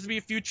happens to be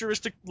a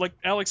futuristic, like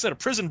Alex said, a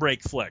prison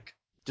break flick.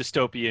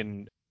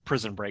 Dystopian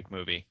prison break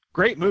movie.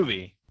 Great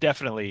movie.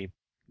 Definitely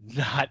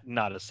not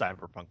a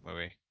cyberpunk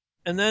movie.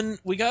 And then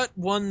we got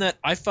one that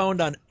I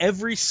found on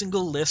every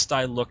single list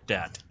I looked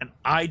at, and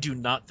I do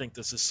not think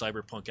this is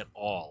cyberpunk at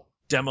all.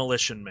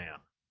 Demolition Man.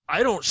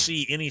 I don't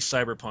see any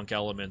cyberpunk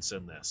elements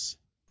in this.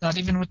 Not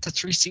even with the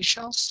 3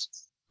 seashells?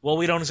 Well,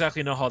 we don't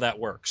exactly know how that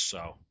works,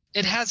 so.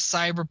 It has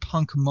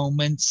cyberpunk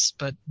moments,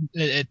 but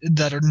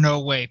that are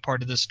no way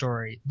part of the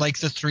story. Like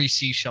the 3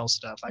 seashell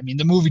stuff. I mean,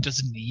 the movie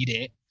doesn't need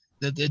it.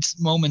 It's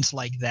moments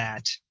like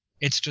that.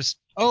 It's just,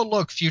 oh,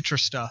 look, future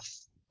stuff.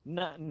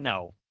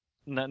 No,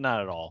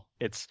 not at all.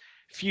 It's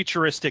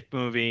futuristic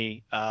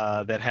movie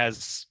that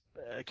has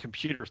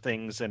computer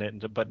things in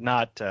it, but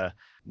not a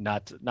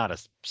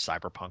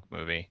cyberpunk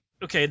movie.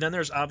 Okay, then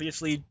there's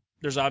obviously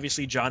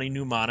Johnny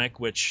Mnemonic,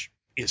 which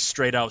is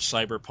straight out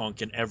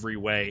cyberpunk in every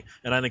way,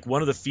 and I think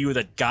one of the few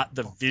that got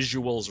the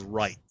visuals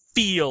right.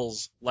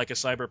 Feels like a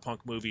cyberpunk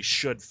movie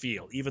should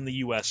feel, even the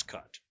US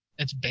cut.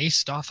 It's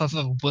based off of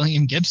a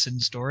William Gibson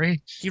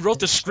story. He wrote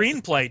the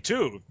screenplay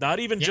too, not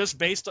even just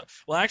based on,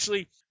 well,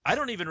 actually, I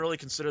don't even really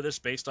consider this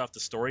based off the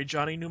story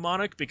Johnny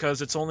Mnemonic,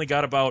 because it's only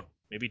got about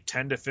maybe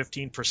 10 to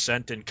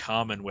 15% in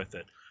common with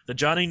it. The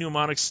Johnny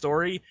Mnemonic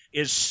story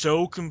is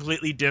so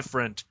completely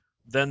different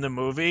than the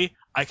movie,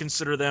 I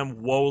consider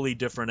them woefully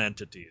different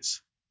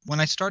entities. When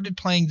I started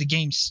playing the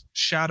game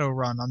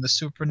Shadowrun on the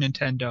Super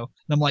Nintendo,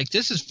 and I'm like,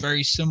 this is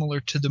very similar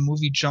to the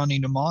movie Johnny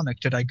Mnemonic.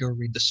 Did I go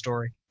read the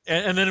story?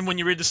 And then when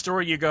you read the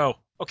story, you go,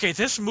 okay,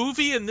 this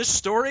movie and this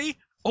story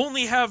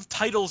only have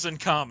titles in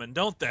common,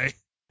 don't they?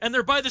 And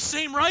they're by the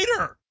same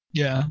writer.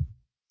 Yeah.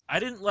 I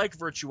didn't like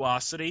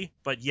Virtuosity,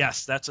 but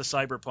yes, that's a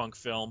cyberpunk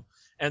film.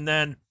 And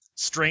then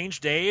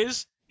Strange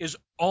Days is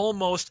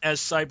almost as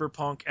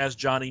cyberpunk as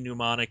Johnny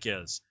Mnemonic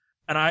is.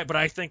 But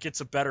I think it's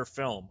a better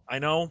film. I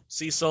know,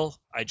 Cecil,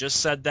 I just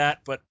said that,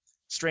 but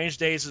Strange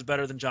Days is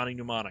better than Johnny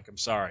Mnemonic. I'm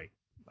sorry.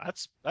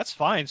 That's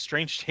fine.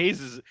 Strange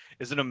Days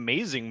is an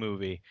amazing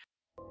movie.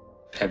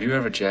 Have you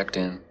ever jacked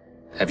in?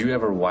 Have you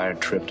ever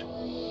wired tripped?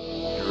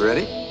 You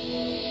ready?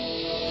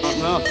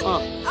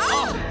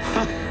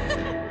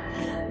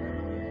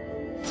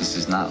 This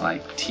is not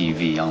like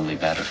TV, only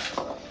better.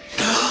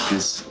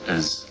 This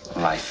is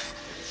life.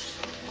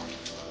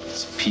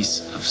 It's a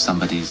piece of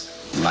somebody's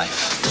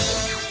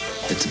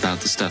life. It's about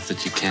the stuff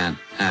that you can't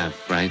have,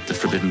 right? The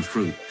forbidden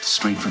fruit.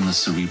 Straight from the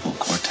cerebral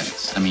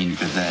cortex. I mean,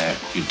 you're there,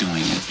 you're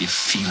doing it, you're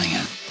feeling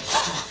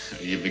it.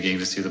 Are you beginning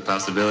to see the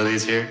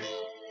possibilities here?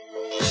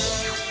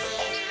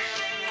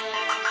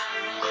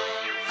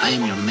 I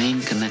am your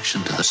main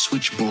connection to the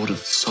switchboard of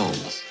the soul.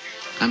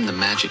 I'm the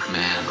magic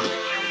man.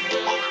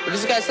 If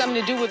it's got something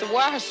to do with the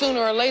wire,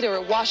 sooner or later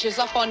it washes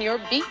up on your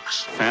beach.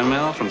 Fan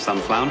mail from some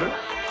flounder?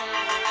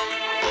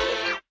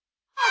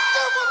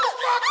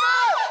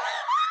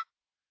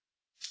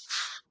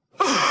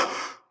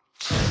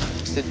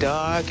 It's the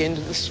dark end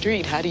of the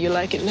street. How do you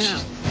like it now?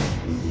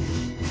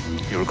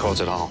 He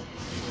records it all.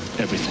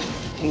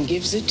 Everything. And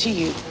gives it to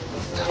you.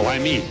 Why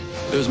me?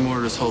 There's more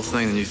to this whole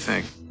thing than you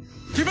think.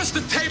 Give us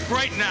the tape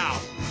right now!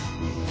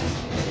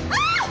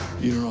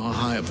 You don't know how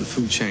high up the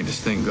food chain this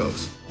thing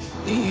goes.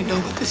 Do you know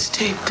what this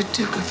tape could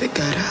do if it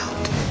got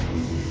out?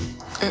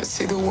 I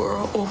see the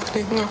world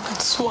opening up and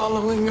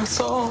swallowing us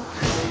all.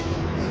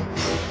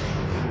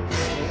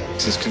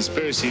 This is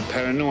conspiracy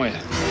paranoia.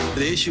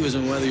 The issue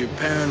isn't whether you're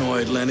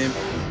paranoid, Lenny.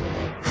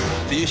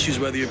 The issue is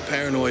whether you're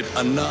paranoid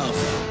enough.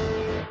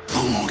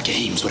 No more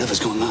games. Whatever's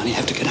going on, you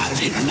have to get out of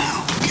here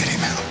now. Get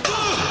him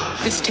out.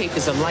 This tape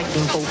is a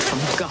lightning bolt from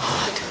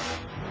God.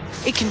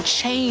 It can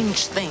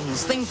change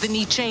things that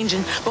need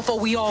changing before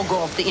we all go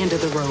off the end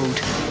of the road.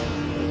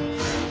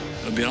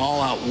 It'll be an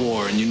all-out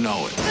war, and you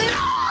know it.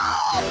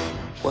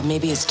 No! Well,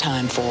 maybe it's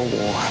time for a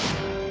war.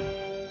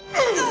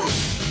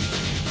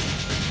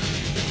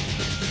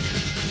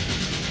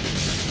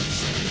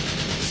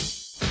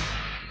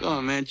 Come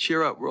on, man,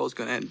 cheer up. World's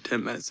gonna end in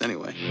 10 minutes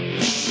anyway.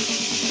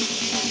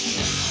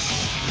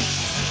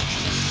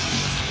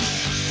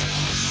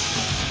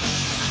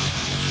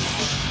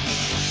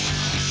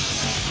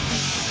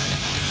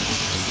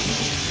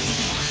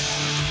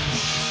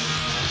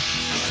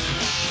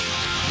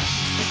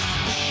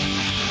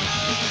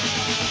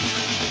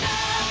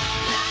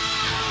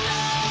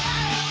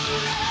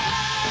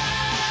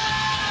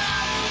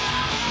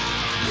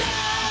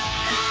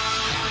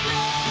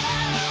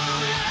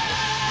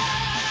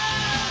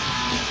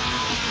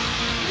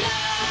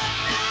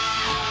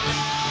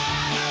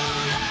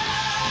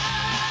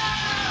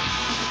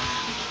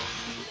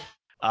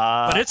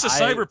 But it's a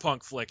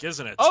cyberpunk flick,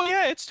 isn't it? Oh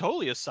yeah, it's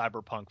totally a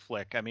cyberpunk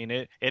flick. I mean,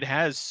 it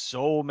has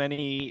so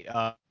many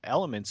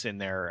elements in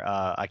there.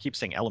 I keep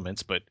saying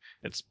elements, but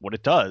it's what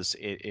it does.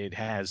 It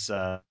has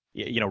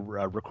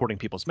recording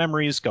people's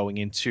memories, going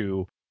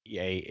into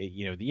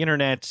the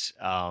internet.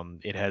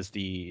 It has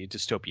the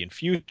dystopian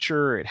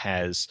future. It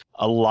has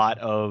a lot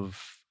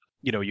of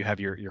you have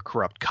your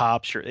corrupt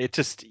cops. It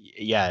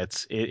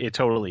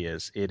totally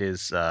is. It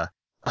is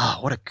Oh,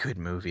 what a good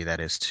movie that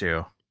is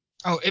too.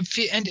 Oh,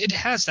 and it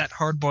has that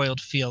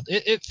hard-boiled feel.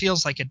 It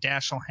feels like a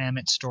Dashiell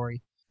Hammett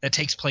story that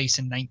takes place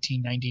in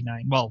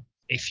 1999. Well,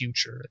 a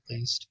future at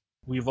least.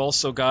 We've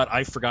also got,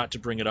 I forgot to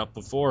bring it up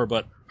before,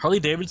 but Harley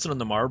Davidson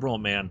and the Marlboro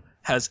Man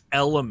has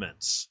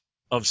elements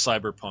of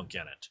cyberpunk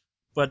in it.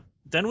 But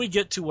then we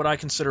get to what I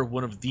consider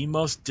one of the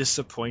most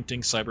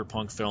disappointing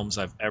cyberpunk films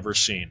I've ever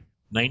seen,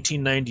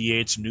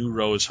 1998's New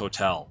Rose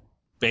Hotel.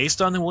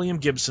 Based on the William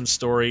Gibson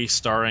story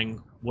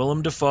starring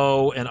Willem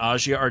Dafoe and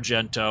Asia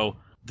Argento,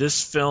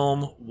 this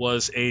film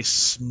was a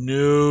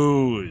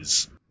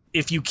snooze.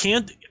 If you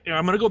can't,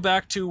 I'm going to go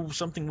back to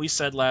something we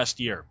said last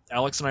year.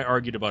 Alex and I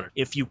argued about it.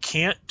 If you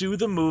can't do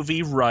the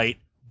movie right,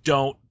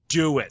 don't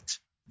do it.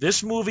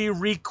 This movie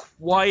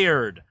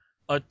required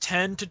a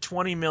 $10 to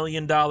 $20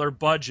 million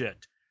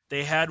budget.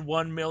 They had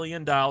 $1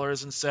 million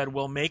and said,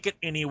 we'll make it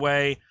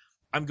anyway.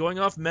 I'm going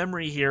off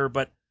memory here,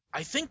 but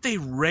I think they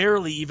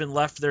rarely even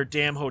left their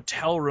damn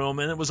hotel room,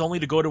 and it was only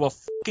to go to a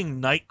fucking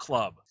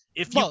nightclub.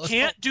 If you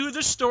can't do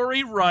the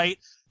story right,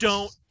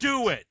 don't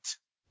do it.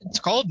 It's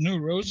called New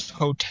Rose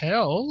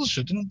Hotel.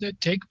 Shouldn't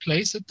it take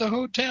place at the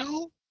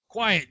hotel?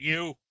 Quiet,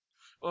 you.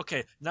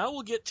 Okay, now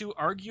we'll get to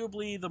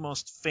arguably the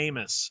most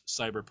famous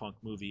cyberpunk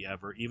movie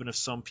ever, even if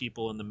some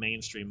people in the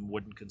mainstream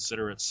wouldn't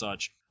consider it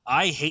such.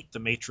 I hate the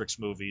Matrix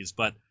movies,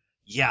 but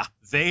yeah,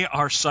 they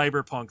are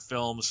cyberpunk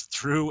films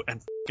through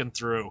and fucking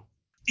through.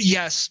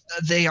 Yes,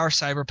 they are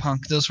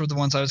cyberpunk. Those were the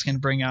ones I was going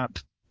to bring up.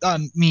 I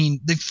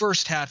mean, the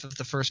first half of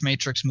the first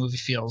Matrix movie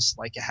feels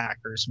like a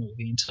hacker's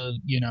movie until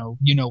you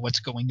know what's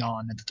going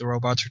on and that the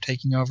robots are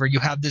taking over. You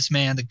have this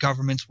man, the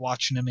government's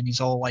watching him, and he's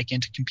all like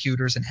into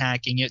computers and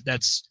hacking it.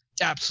 That's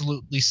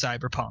absolutely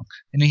cyberpunk,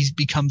 and he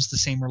becomes the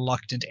same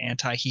reluctant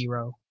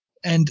anti-hero.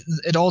 And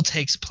it all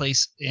takes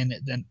place in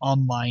an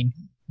online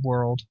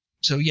world.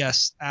 So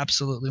yes,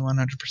 absolutely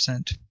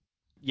 100%.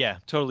 Yeah,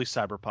 totally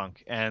cyberpunk.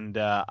 And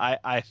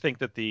I think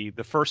that the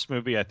first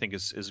movie I think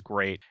is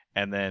great,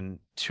 and then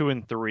 2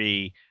 and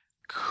 3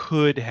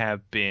 could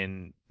have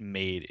been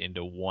made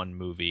into one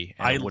movie.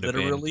 And I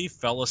literally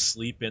fell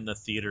asleep in the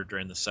theater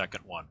during the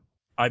second one.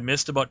 I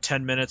missed about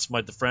 10 minutes.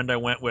 The friend I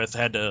went with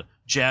had to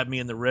jab me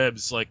in the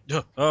ribs like,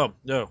 oh,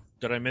 no,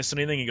 did I miss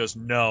anything? He goes,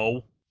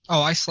 no.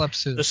 Oh, I slept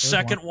through the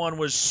second one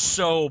was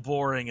so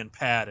boring and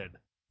padded.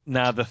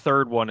 Nah, the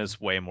third one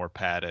is way more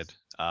padded.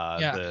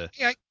 I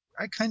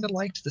kind of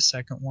liked the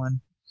second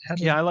one.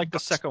 I like the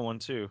second one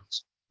too.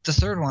 The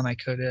third one I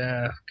could,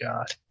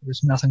 God,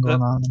 there's nothing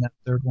going on in that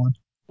third one.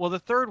 Well, the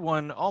third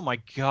one, oh my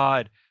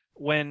God,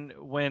 when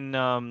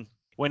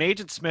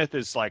Agent Smith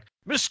is like,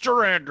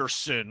 Mr.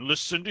 Anderson,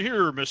 listen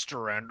here,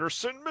 Mr.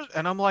 Anderson,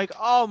 and I'm like,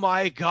 oh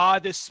my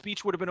God, this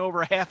speech would have been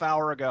over a half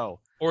hour ago.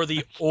 Or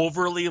the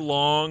overly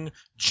long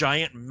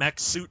giant mech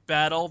suit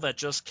battle that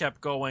just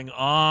kept going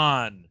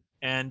on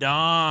and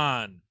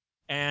on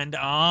and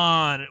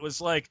on. It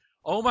was like,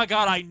 oh my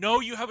God, I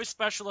know you have a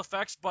special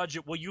effects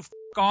budget. Will you f***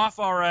 off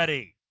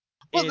already?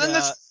 Well, then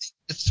the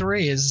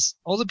 3 is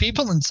all the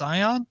people in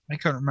Zion. I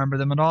couldn't remember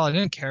them at all. I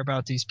didn't care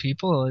about these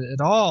people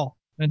at all.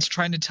 And it's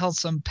trying to tell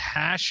some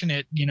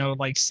passionate,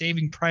 like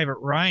Saving Private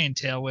Ryan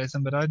tale with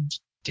them, but I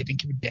didn't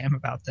give a damn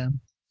about them.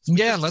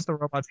 Yeah, let the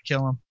robots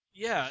kill them.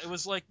 Yeah, it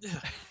was like,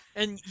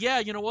 and yeah,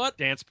 you know what?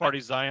 Dance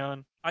Party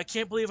Zion. I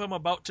can't believe I'm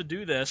about to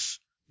do this.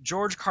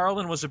 George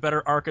Carlin was a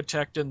better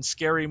architect in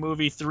Scary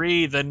Movie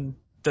 3 than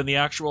the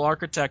actual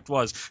architect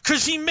was,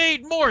 because he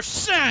made more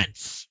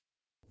sense.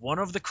 One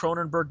of the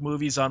Cronenberg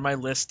movies on my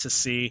list to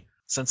see,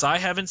 since I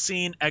haven't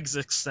seen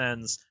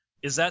eXistenZ,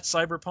 is that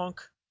cyberpunk?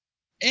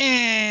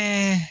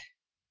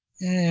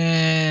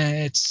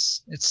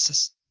 It's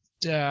just,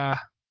 yeah.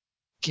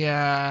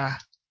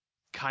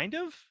 Kind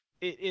of.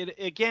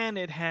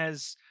 It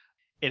has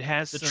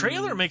the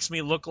trailer makes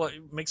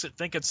it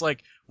think it's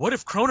like, what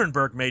if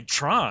Cronenberg made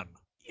Tron?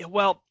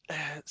 Well,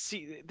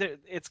 see,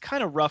 it's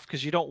kind of rough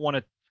because you don't want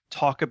to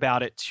talk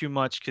about it too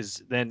much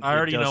because then I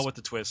already know what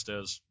the twist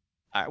is.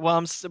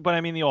 But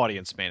I mean the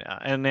audience may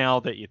not. And now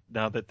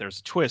that there's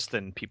a twist,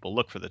 then people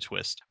look for the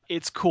twist.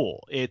 It's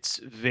cool. It's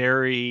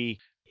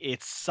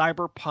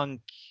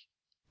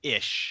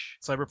cyberpunk-ish.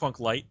 Cyberpunk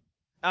light.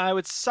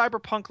 It's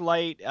cyberpunk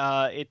light.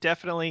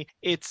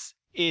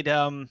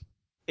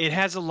 It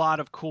has a lot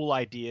of cool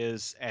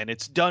ideas, and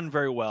it's done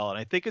very well. And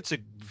I think it's a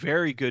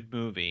very good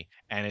movie,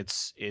 and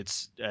it's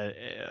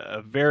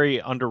a very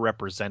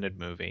underrepresented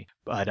movie.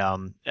 But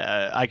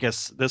I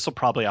guess this will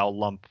probably I'll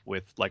lump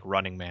with like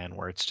Running Man,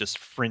 where it's just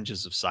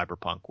fringes of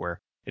cyberpunk, where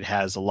it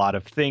has a lot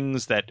of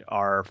things that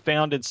are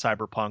found in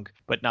cyberpunk,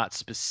 but not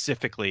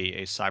specifically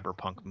a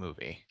cyberpunk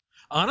movie.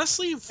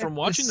 Honestly, from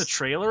watching the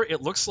trailer,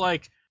 it looks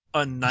like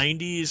a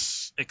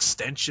 90s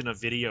extension of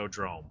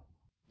Videodrome.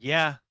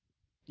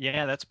 Yeah,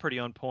 that's pretty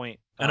on point.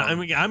 And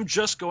I'm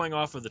just going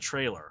off of the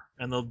trailer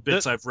and the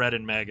bits I've read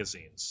in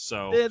magazines.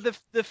 So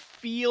the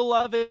feel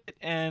of it,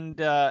 and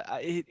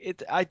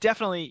I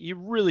definitely, you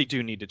really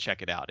do need to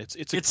check it out.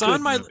 It's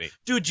on my movie.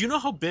 Dude. Do you know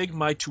how big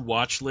my to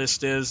watch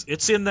list is?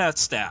 It's in that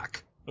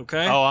stack.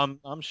 Okay. Oh,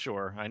 I'm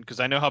sure, because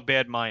I know how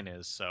bad mine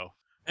is. So.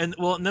 And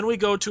then we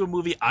go to a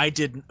movie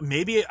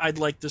maybe I'd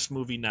like this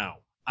movie now.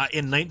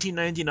 In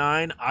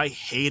 1999, I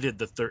hated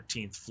The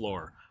 13th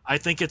Floor. I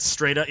think it's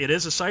straight up, it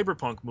is a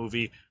cyberpunk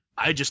movie.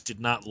 I just did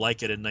not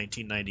like it in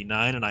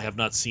 1999, and I have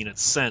not seen it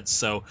since.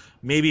 So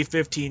maybe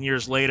 15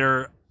 years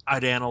later,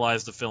 I'd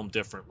analyze the film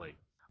differently.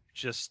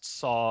 Just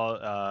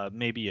saw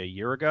maybe a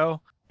year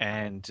ago,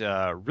 and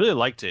really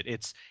liked it.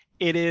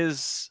 It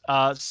is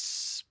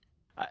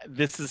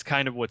this is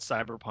kind of what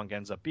cyberpunk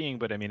ends up being,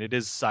 but I mean, it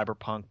is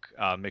cyberpunk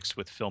mixed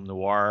with film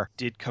noir.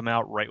 Did come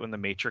out right when The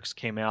Matrix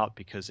came out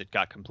because it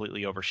got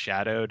completely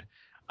overshadowed.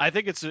 I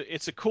think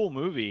it's a cool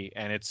movie,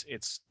 and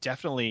it's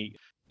definitely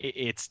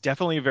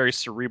very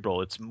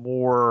cerebral. It's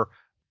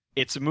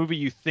a movie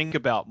you think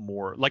about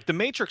more. Like The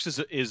Matrix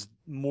is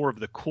more of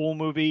the cool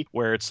movie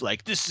where it's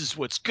like, this is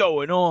what's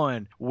going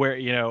on,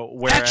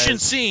 whereas action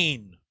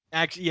scene.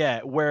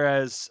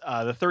 Whereas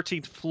The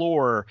 13th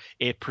Floor,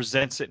 it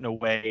presents it in a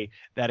way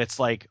that it's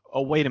like,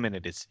 oh, wait a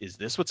minute, is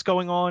this what's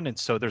going on? And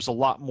so there's a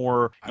lot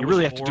more. You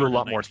really have to do a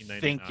lot more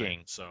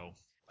thinking. So,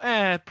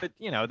 but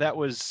that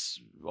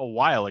was a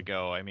while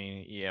ago. I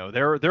mean,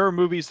 there are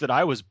movies that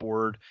I was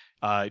bored,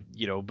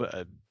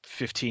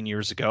 15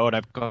 years ago, and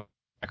I've gone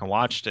back and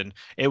watched, and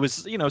it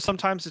was,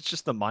 sometimes it's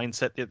just the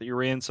mindset that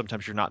you're in.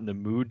 Sometimes you're not in the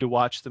mood to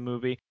watch the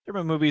movie. There have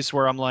been movies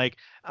where I'm like,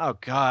 oh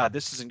God,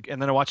 this isn't,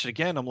 and then I watch it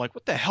again. I'm like,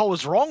 what the hell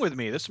was wrong with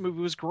me? This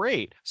movie was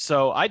great.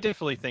 So I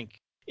definitely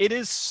think it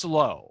is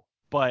slow,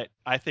 but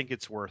I think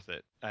it's worth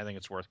it. I think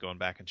it's worth going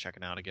back and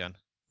checking out again.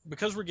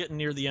 Because we're getting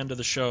near the end of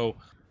the show,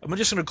 I'm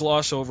just going to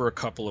gloss over a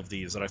couple of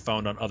these that I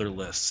found on other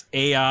lists.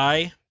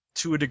 AI,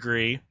 to a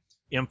degree.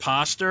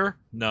 Imposter,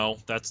 no,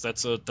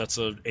 that's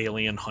a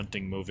alien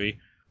hunting movie.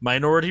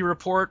 Minority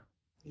Report,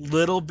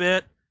 little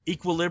bit.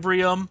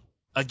 Equilibrium,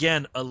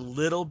 again, a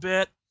little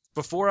bit.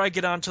 Before I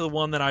get on to the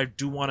one that I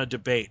do want to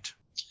debate.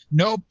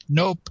 Nope,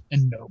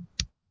 and nope.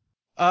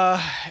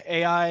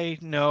 AI,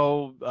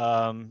 no.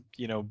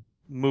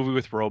 Movie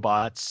with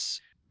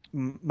robots.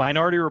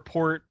 Minority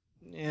Report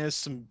is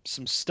some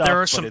stuff.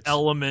 There are some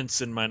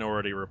elements in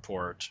Minority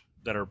Report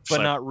that are,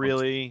 but not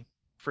really.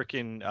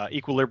 Freaking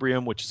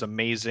Equilibrium, which is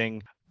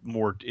amazing.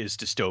 More is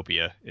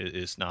dystopia.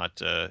 Is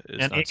not.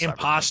 And not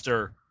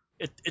Imposter.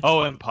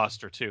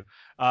 Imposter too.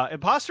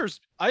 Imposters.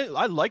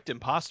 I liked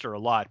Imposter a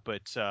lot,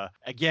 but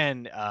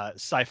again,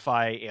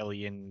 sci-fi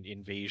alien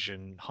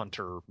invasion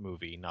hunter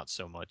movie, not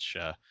so much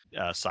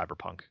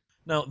cyberpunk.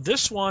 Now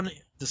this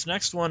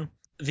next one,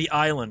 The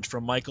Island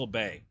from Michael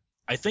Bay.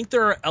 I think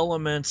there are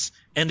elements,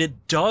 and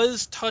it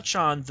does touch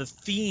on the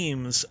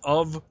themes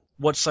of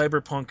what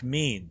cyberpunk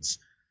means.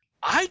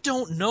 I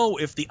don't know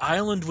if The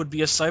Island would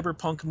be a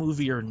cyberpunk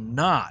movie or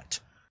not.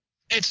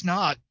 It's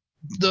not.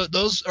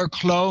 Those are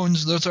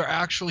clones. Those are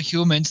actual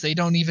humans. They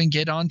don't even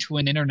get onto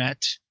an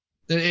internet.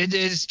 It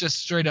is just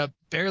straight up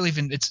barely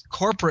even. It's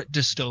corporate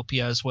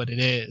dystopia is what it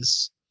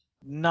is.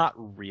 Not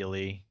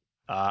really.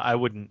 I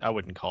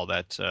wouldn't call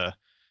that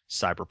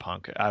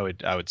cyberpunk. I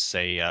would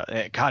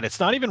say God. It's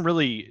not even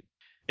really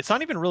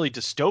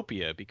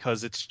dystopia,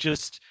 because it's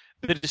just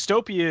the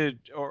dystopia,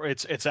 or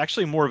it's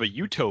actually more of a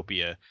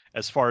utopia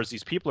as far as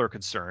these people are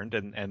concerned,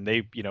 and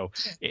they,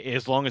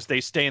 as long as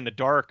they stay in the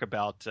dark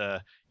about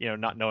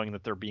not knowing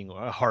that they're being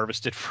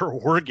harvested for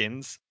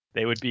organs,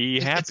 they would be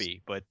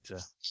happy. But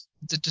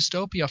the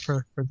dystopia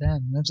for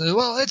them,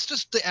 it's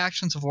just the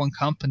actions of one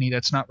company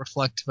that's not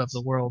reflective of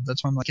the world.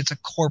 That's why I'm like, it's a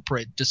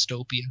corporate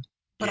dystopia.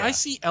 But yeah. I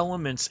see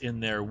elements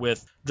in there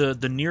with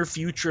the near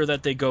future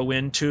that they go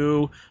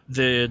into,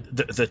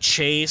 the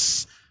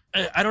chase.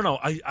 I don't know.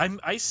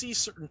 I see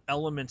certain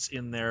elements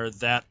in there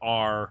that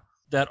are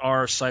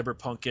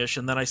cyberpunkish,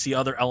 and then I see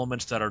other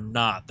elements that are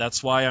not.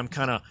 That's why I'm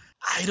kind of,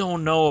 I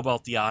don't know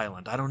about The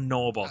Island. I don't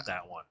know about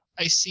that one.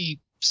 I see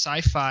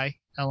sci-fi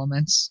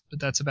elements, but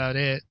that's about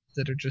it.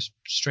 That are just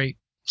straight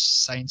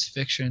science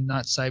fiction,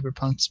 not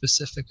cyberpunk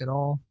specific at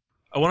all.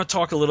 I want to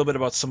talk a little bit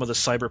about some of the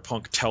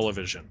cyberpunk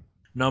television.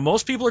 Now,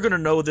 most people are going to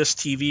know this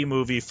TV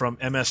movie from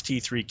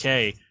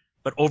MST3K,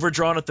 but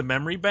Overdrawn at the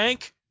Memory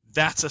Bank,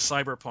 that's a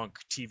cyberpunk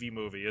TV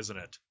movie, isn't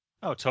it?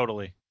 Oh,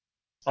 totally.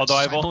 Although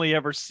I've only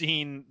ever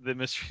seen the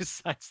Mystery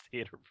Science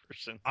Theater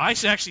version. I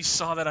actually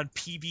saw that on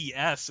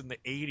PBS in the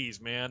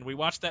 80s, man. We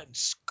watched that in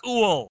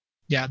school.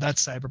 Yeah,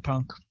 that's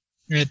cyberpunk.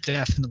 It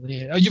definitely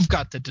is. You've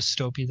got the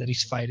dystopia that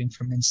he's fighting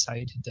from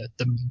inside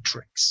the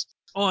Matrix.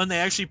 Oh, and they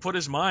actually put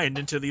his mind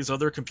into these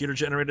other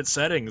computer-generated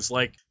settings.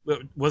 Like,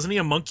 wasn't he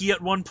a monkey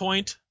at one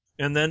point?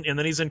 And then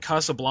he's in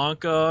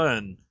Casablanca,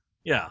 and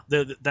yeah,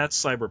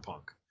 that's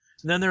cyberpunk.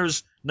 And then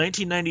there's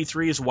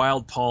 1993's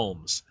Wild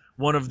Palms,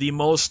 one of the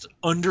most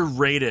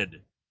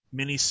underrated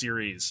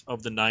miniseries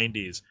of the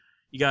 90s.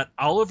 You got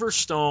Oliver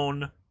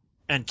Stone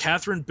and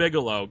Catherine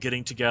Bigelow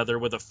getting together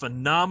with a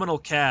phenomenal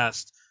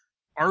cast,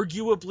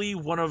 arguably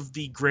one of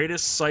the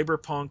greatest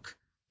cyberpunk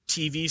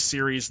TV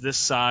series this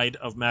side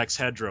of Max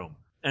Headroom.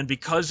 And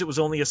because it was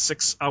only a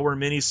 6-hour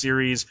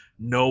miniseries,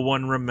 no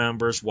one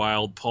remembers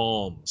Wild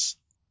Palms.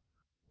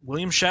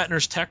 William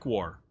Shatner's Tech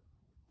War.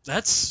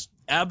 That's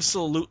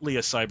absolutely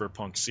a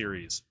cyberpunk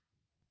series.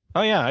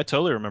 Oh yeah, I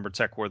totally remember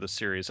Tech War the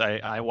series.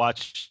 I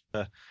watched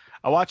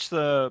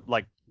the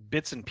like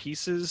bits and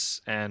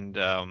pieces, and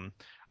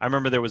I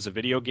remember there was a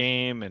video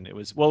game, and it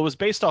was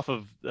based off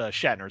of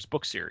Shatner's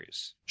book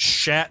series.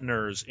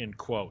 Shatner's in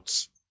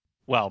quotes.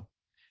 Well,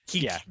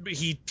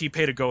 he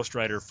paid a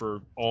ghostwriter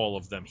for all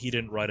of them. He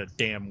didn't write a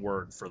damn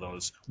word for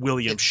those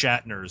William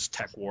Shatner's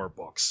Tech War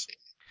books.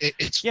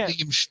 It's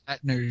William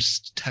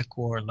Shatner's Tech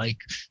War, like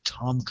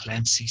Tom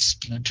Clancy's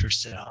Splinter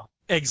Cell.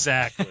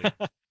 Exactly.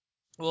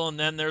 Well, and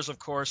then there's, of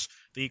course,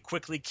 the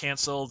quickly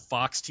canceled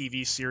Fox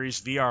TV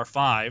series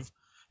VR5.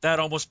 That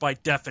almost by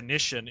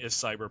definition is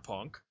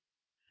cyberpunk.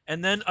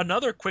 And then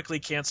another quickly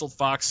canceled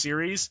Fox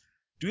series.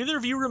 Do either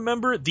of you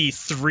remember the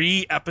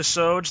 3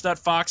 episodes that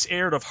Fox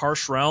aired of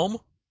Harsh Realm?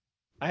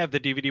 I have the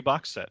DVD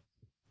box set.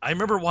 I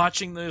remember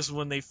watching this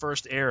when they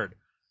first aired.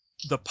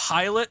 The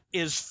pilot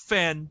is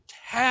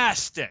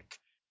fantastic.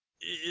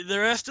 The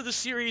rest of the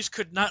series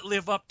could not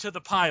live up to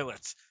the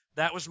pilot.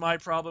 That was my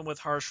problem with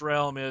Harsh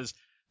Realm, is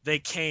they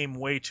came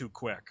way too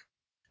quick.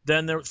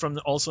 Then there, from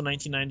also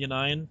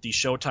 1999, the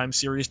Showtime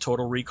series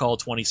Total Recall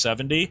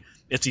 2070.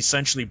 It's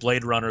essentially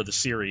Blade Runner the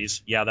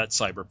series. Yeah, that's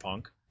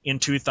cyberpunk. In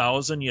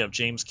 2000, you have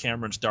James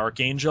Cameron's Dark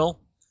Angel,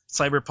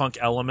 cyberpunk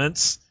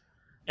elements.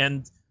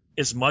 And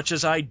as much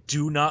as I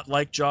do not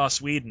like Joss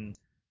Whedon,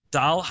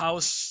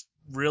 Dollhouse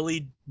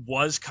really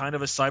was kind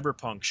of a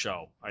cyberpunk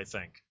show, I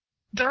think.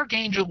 Dark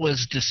Angel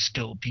was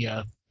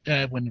dystopia.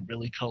 I wouldn't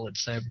really call it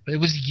cyberpunk. It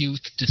was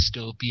youth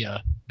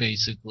dystopia,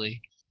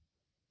 basically.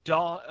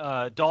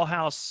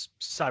 Dollhouse,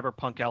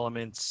 cyberpunk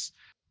elements,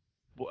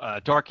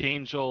 Dark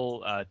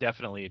Angel,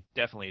 definitely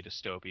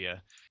dystopia.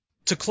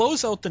 To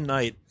close out the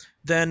night,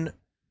 then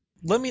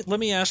let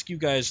me ask you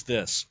guys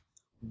this: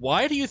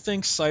 why do you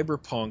think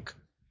cyberpunk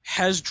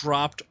has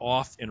dropped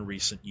off in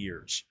recent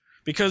years?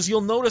 Because you'll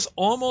notice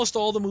almost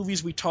all the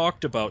movies we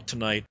talked about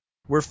tonight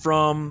were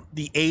from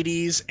the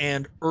 80s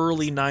and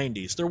early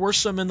 90s. There were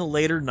some in the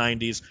later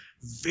 90s,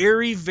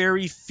 very,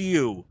 very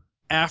few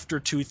after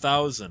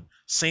 2000.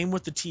 Same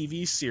with the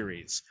TV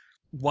series.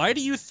 Why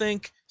do you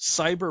think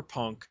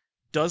cyberpunk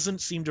doesn't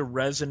seem to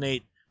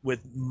resonate with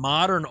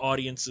modern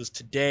audiences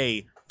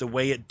today the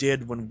way it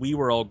did when we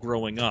were all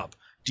growing up?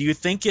 Do you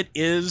think it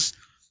is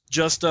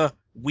just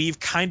we've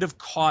kind of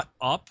caught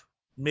up,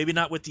 maybe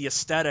not with the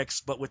aesthetics,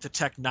 but with the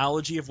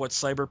technology of what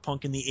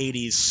cyberpunk in the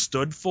 80s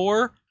stood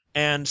for,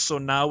 and so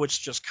now it's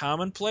just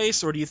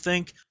commonplace? Or do you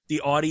think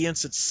the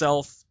audience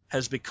itself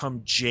has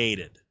become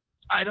jaded?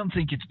 I don't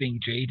think it's being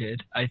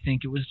jaded. I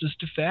think it was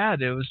just a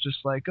fad. It was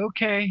just like,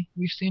 okay,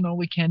 we've seen all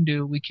we can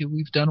do.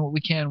 We've done what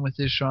we can with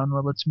this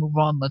genre. Let's move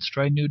on. Let's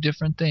try new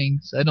different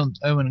things.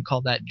 I wouldn't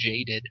call that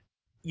jaded.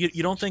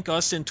 You don't think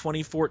us in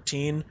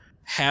 2014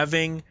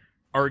 having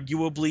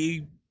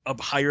arguably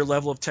a higher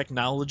level of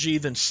technology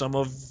than some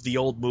of the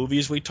old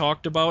movies we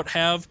talked about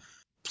have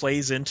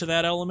plays into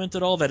that element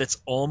at all, that it's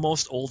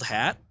almost old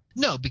hat?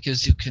 No,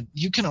 because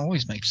you can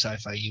always make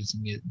sci-fi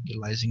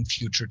utilizing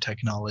future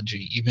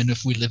technology. Even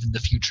if we live in the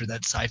future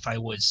that sci-fi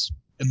was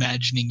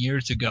imagining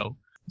years ago,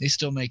 they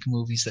still make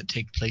movies that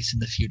take place in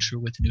the future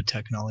with new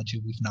technology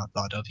we've not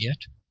thought of yet.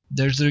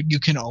 You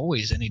can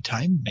always,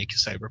 anytime, make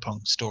a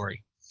cyberpunk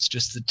story. It's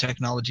just the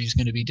technology is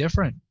going to be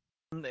different.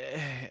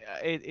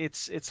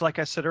 It's like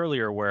I said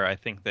earlier, where I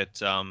think that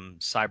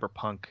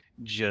cyberpunk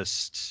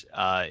just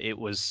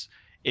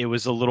it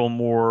was a little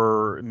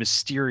more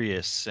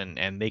mysterious,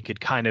 and they could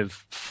kind of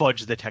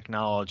fudge the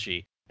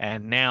technology.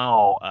 And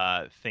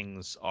now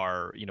things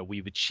are,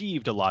 we've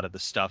achieved a lot of the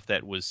stuff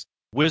that was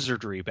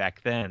wizardry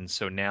back then,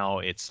 so now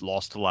it's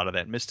lost a lot of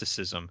that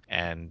mysticism,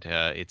 and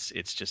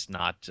it's just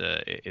not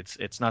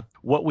it's not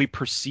what we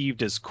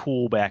perceived as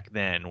cool back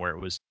then, where it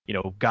was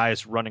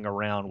guys running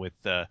around with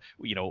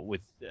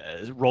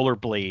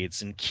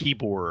rollerblades and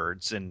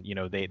keyboards, and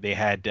they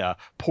had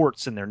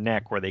ports in their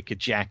neck where they could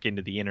jack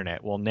into the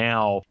internet. Well,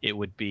 now it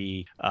would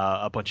be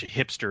a bunch of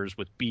hipsters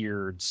with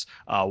beards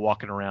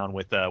walking around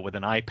with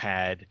an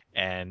iPad,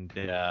 and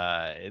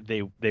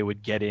they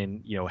would get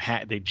in,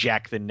 they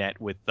jack the net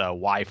with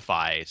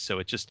Wi-Fi, so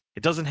it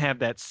doesn't have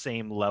that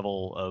same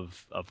level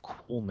of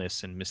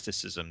coolness and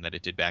mysticism that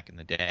it did back in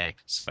the day.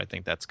 So I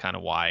think that's kind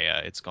of why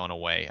it's gone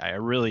away.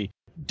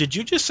 Did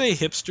you just say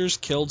hipsters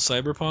killed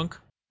cyberpunk?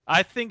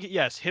 I think,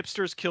 yes,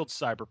 hipsters killed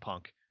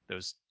cyberpunk.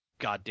 Those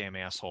goddamn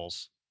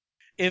assholes.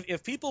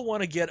 If people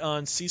want to get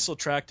on Cecil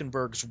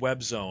Trachtenberg's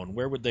web zone,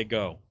 where would they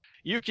go?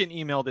 You can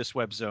email this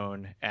web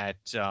zone at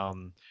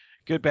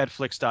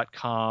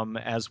goodbadflix.com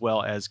as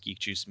well as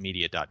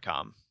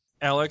geekjuicemedia.com.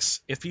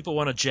 Alex, if people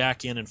want to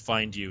jack in and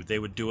find you, they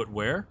would do it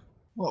where?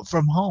 Well,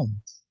 from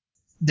home.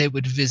 They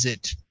would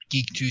visit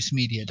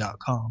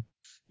geekjuicemedia.com.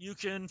 You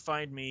can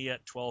find me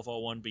at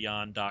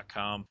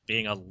 1201beyond.com,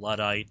 being a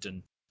Luddite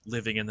and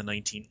living in the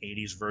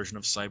 1980s version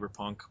of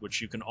cyberpunk,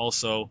 which you can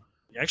also...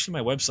 Actually,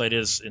 my website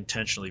is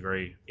intentionally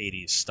very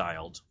 80s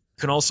styled.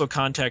 You can also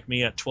contact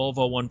me at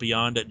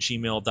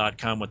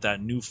 1201beyond@gmail.com with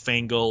that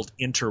newfangled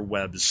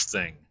interwebs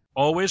thing.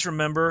 Always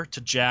remember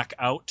to jack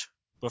out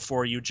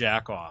before you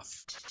jack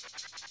off.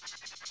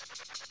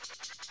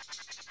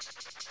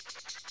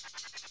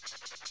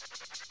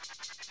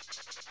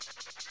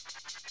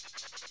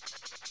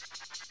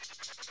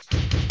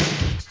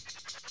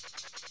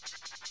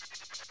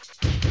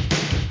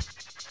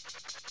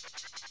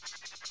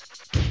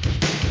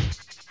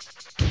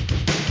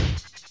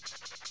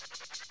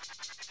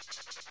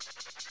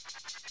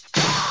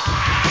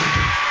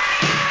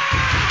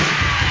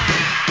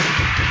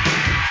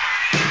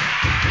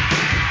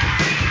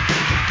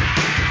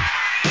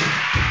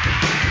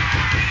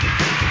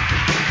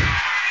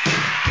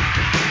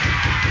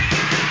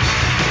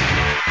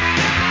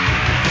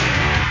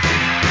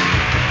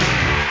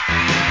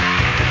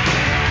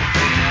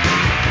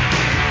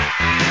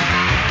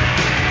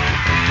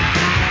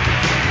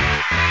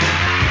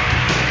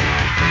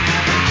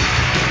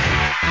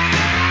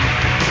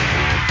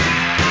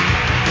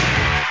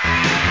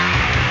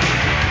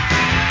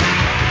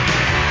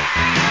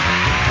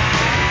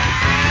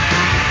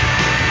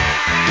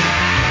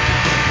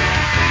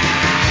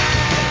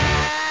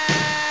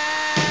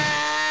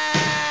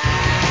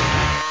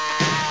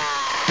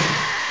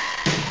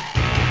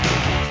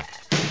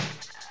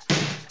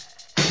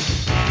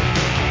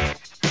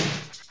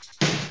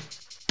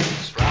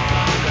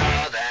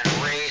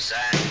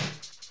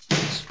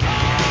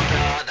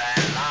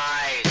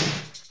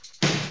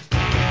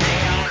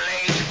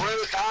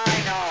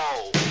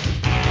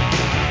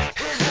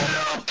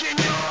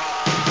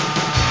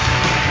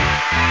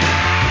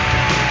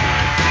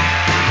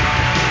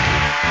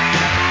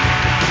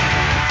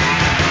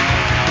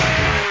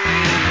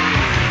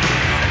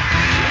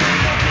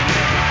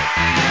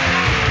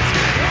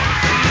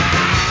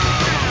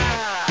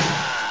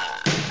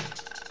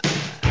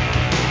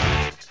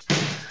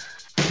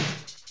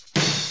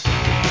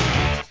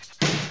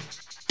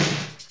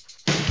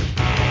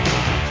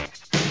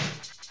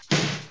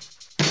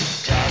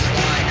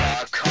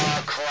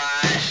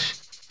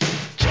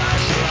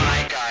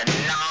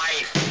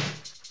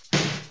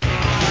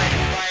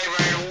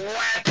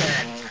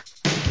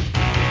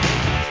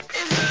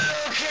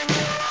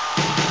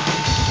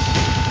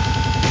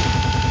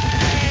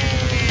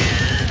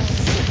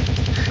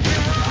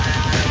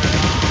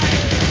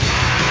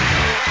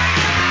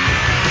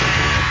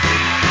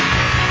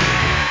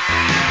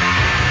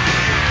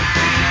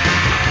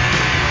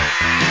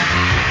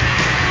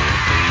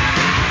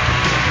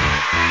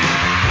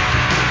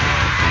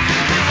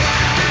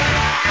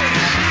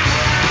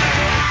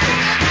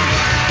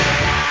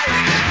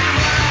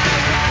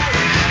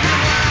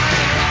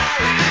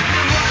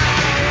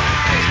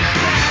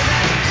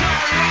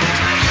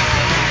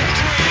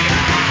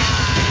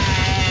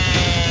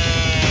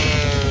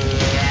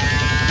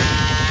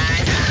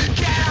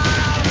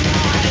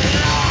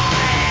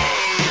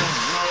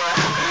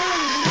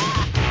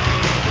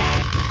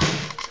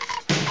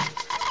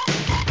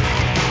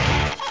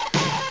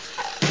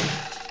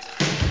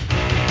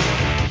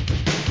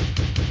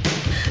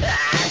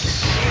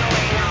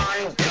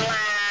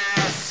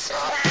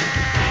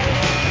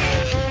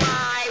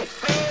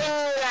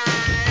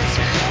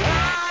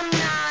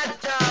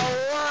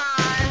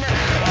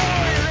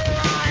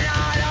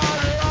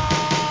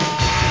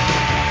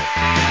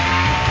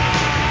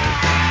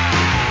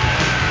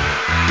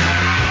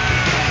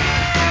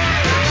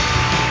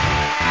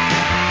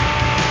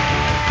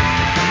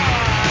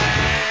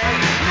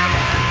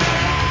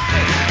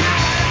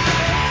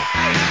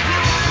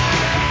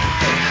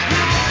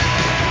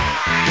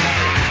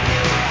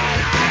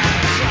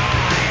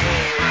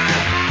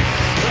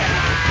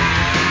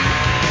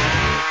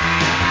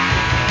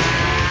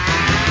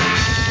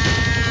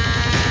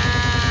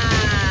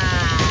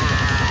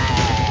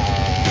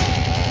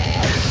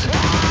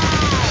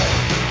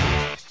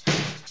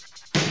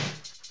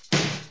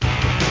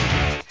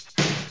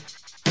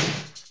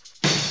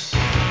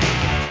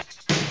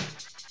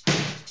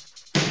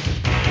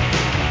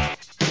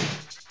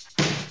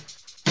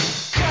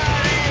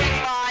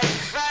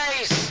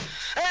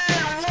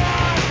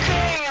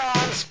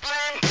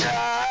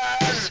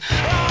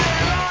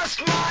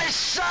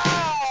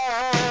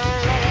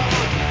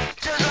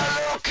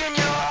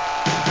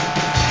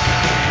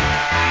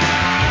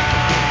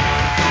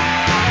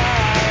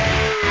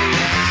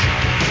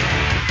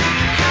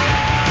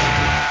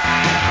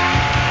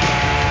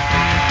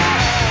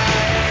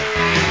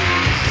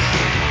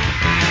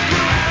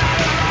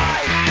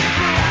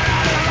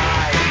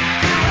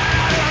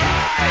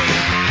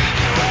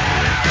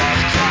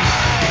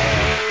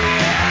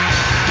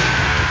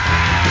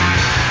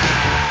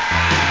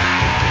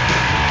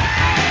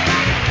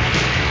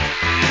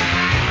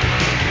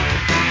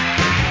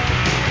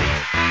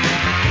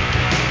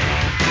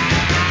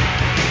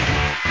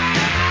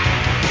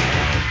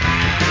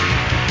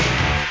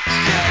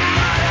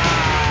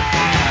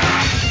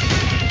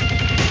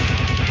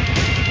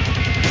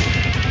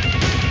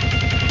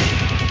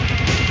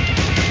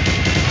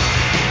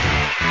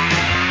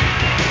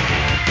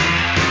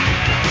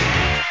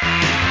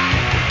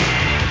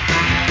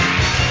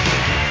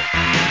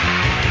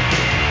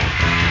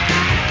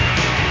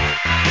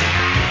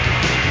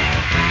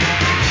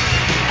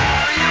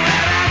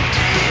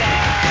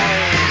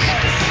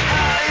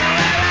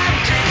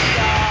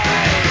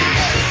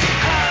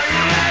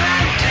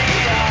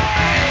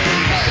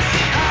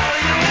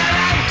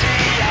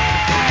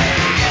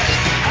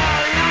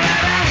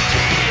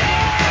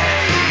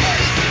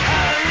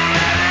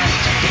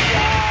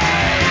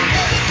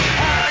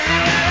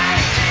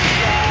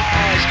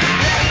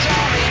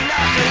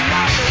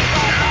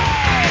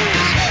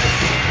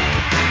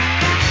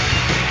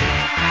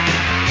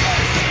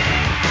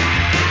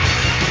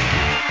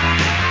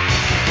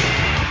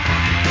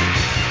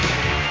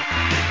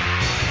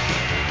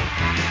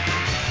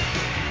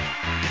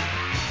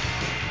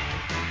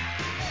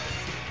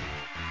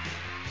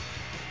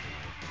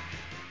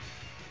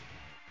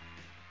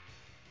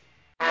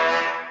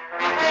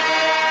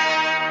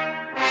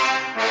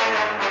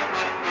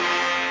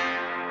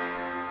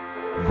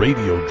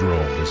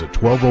 Radiodrome is a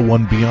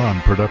 1201 Beyond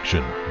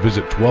production.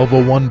 Visit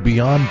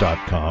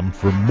 1201beyond.com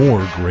for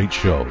more great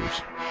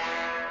shows.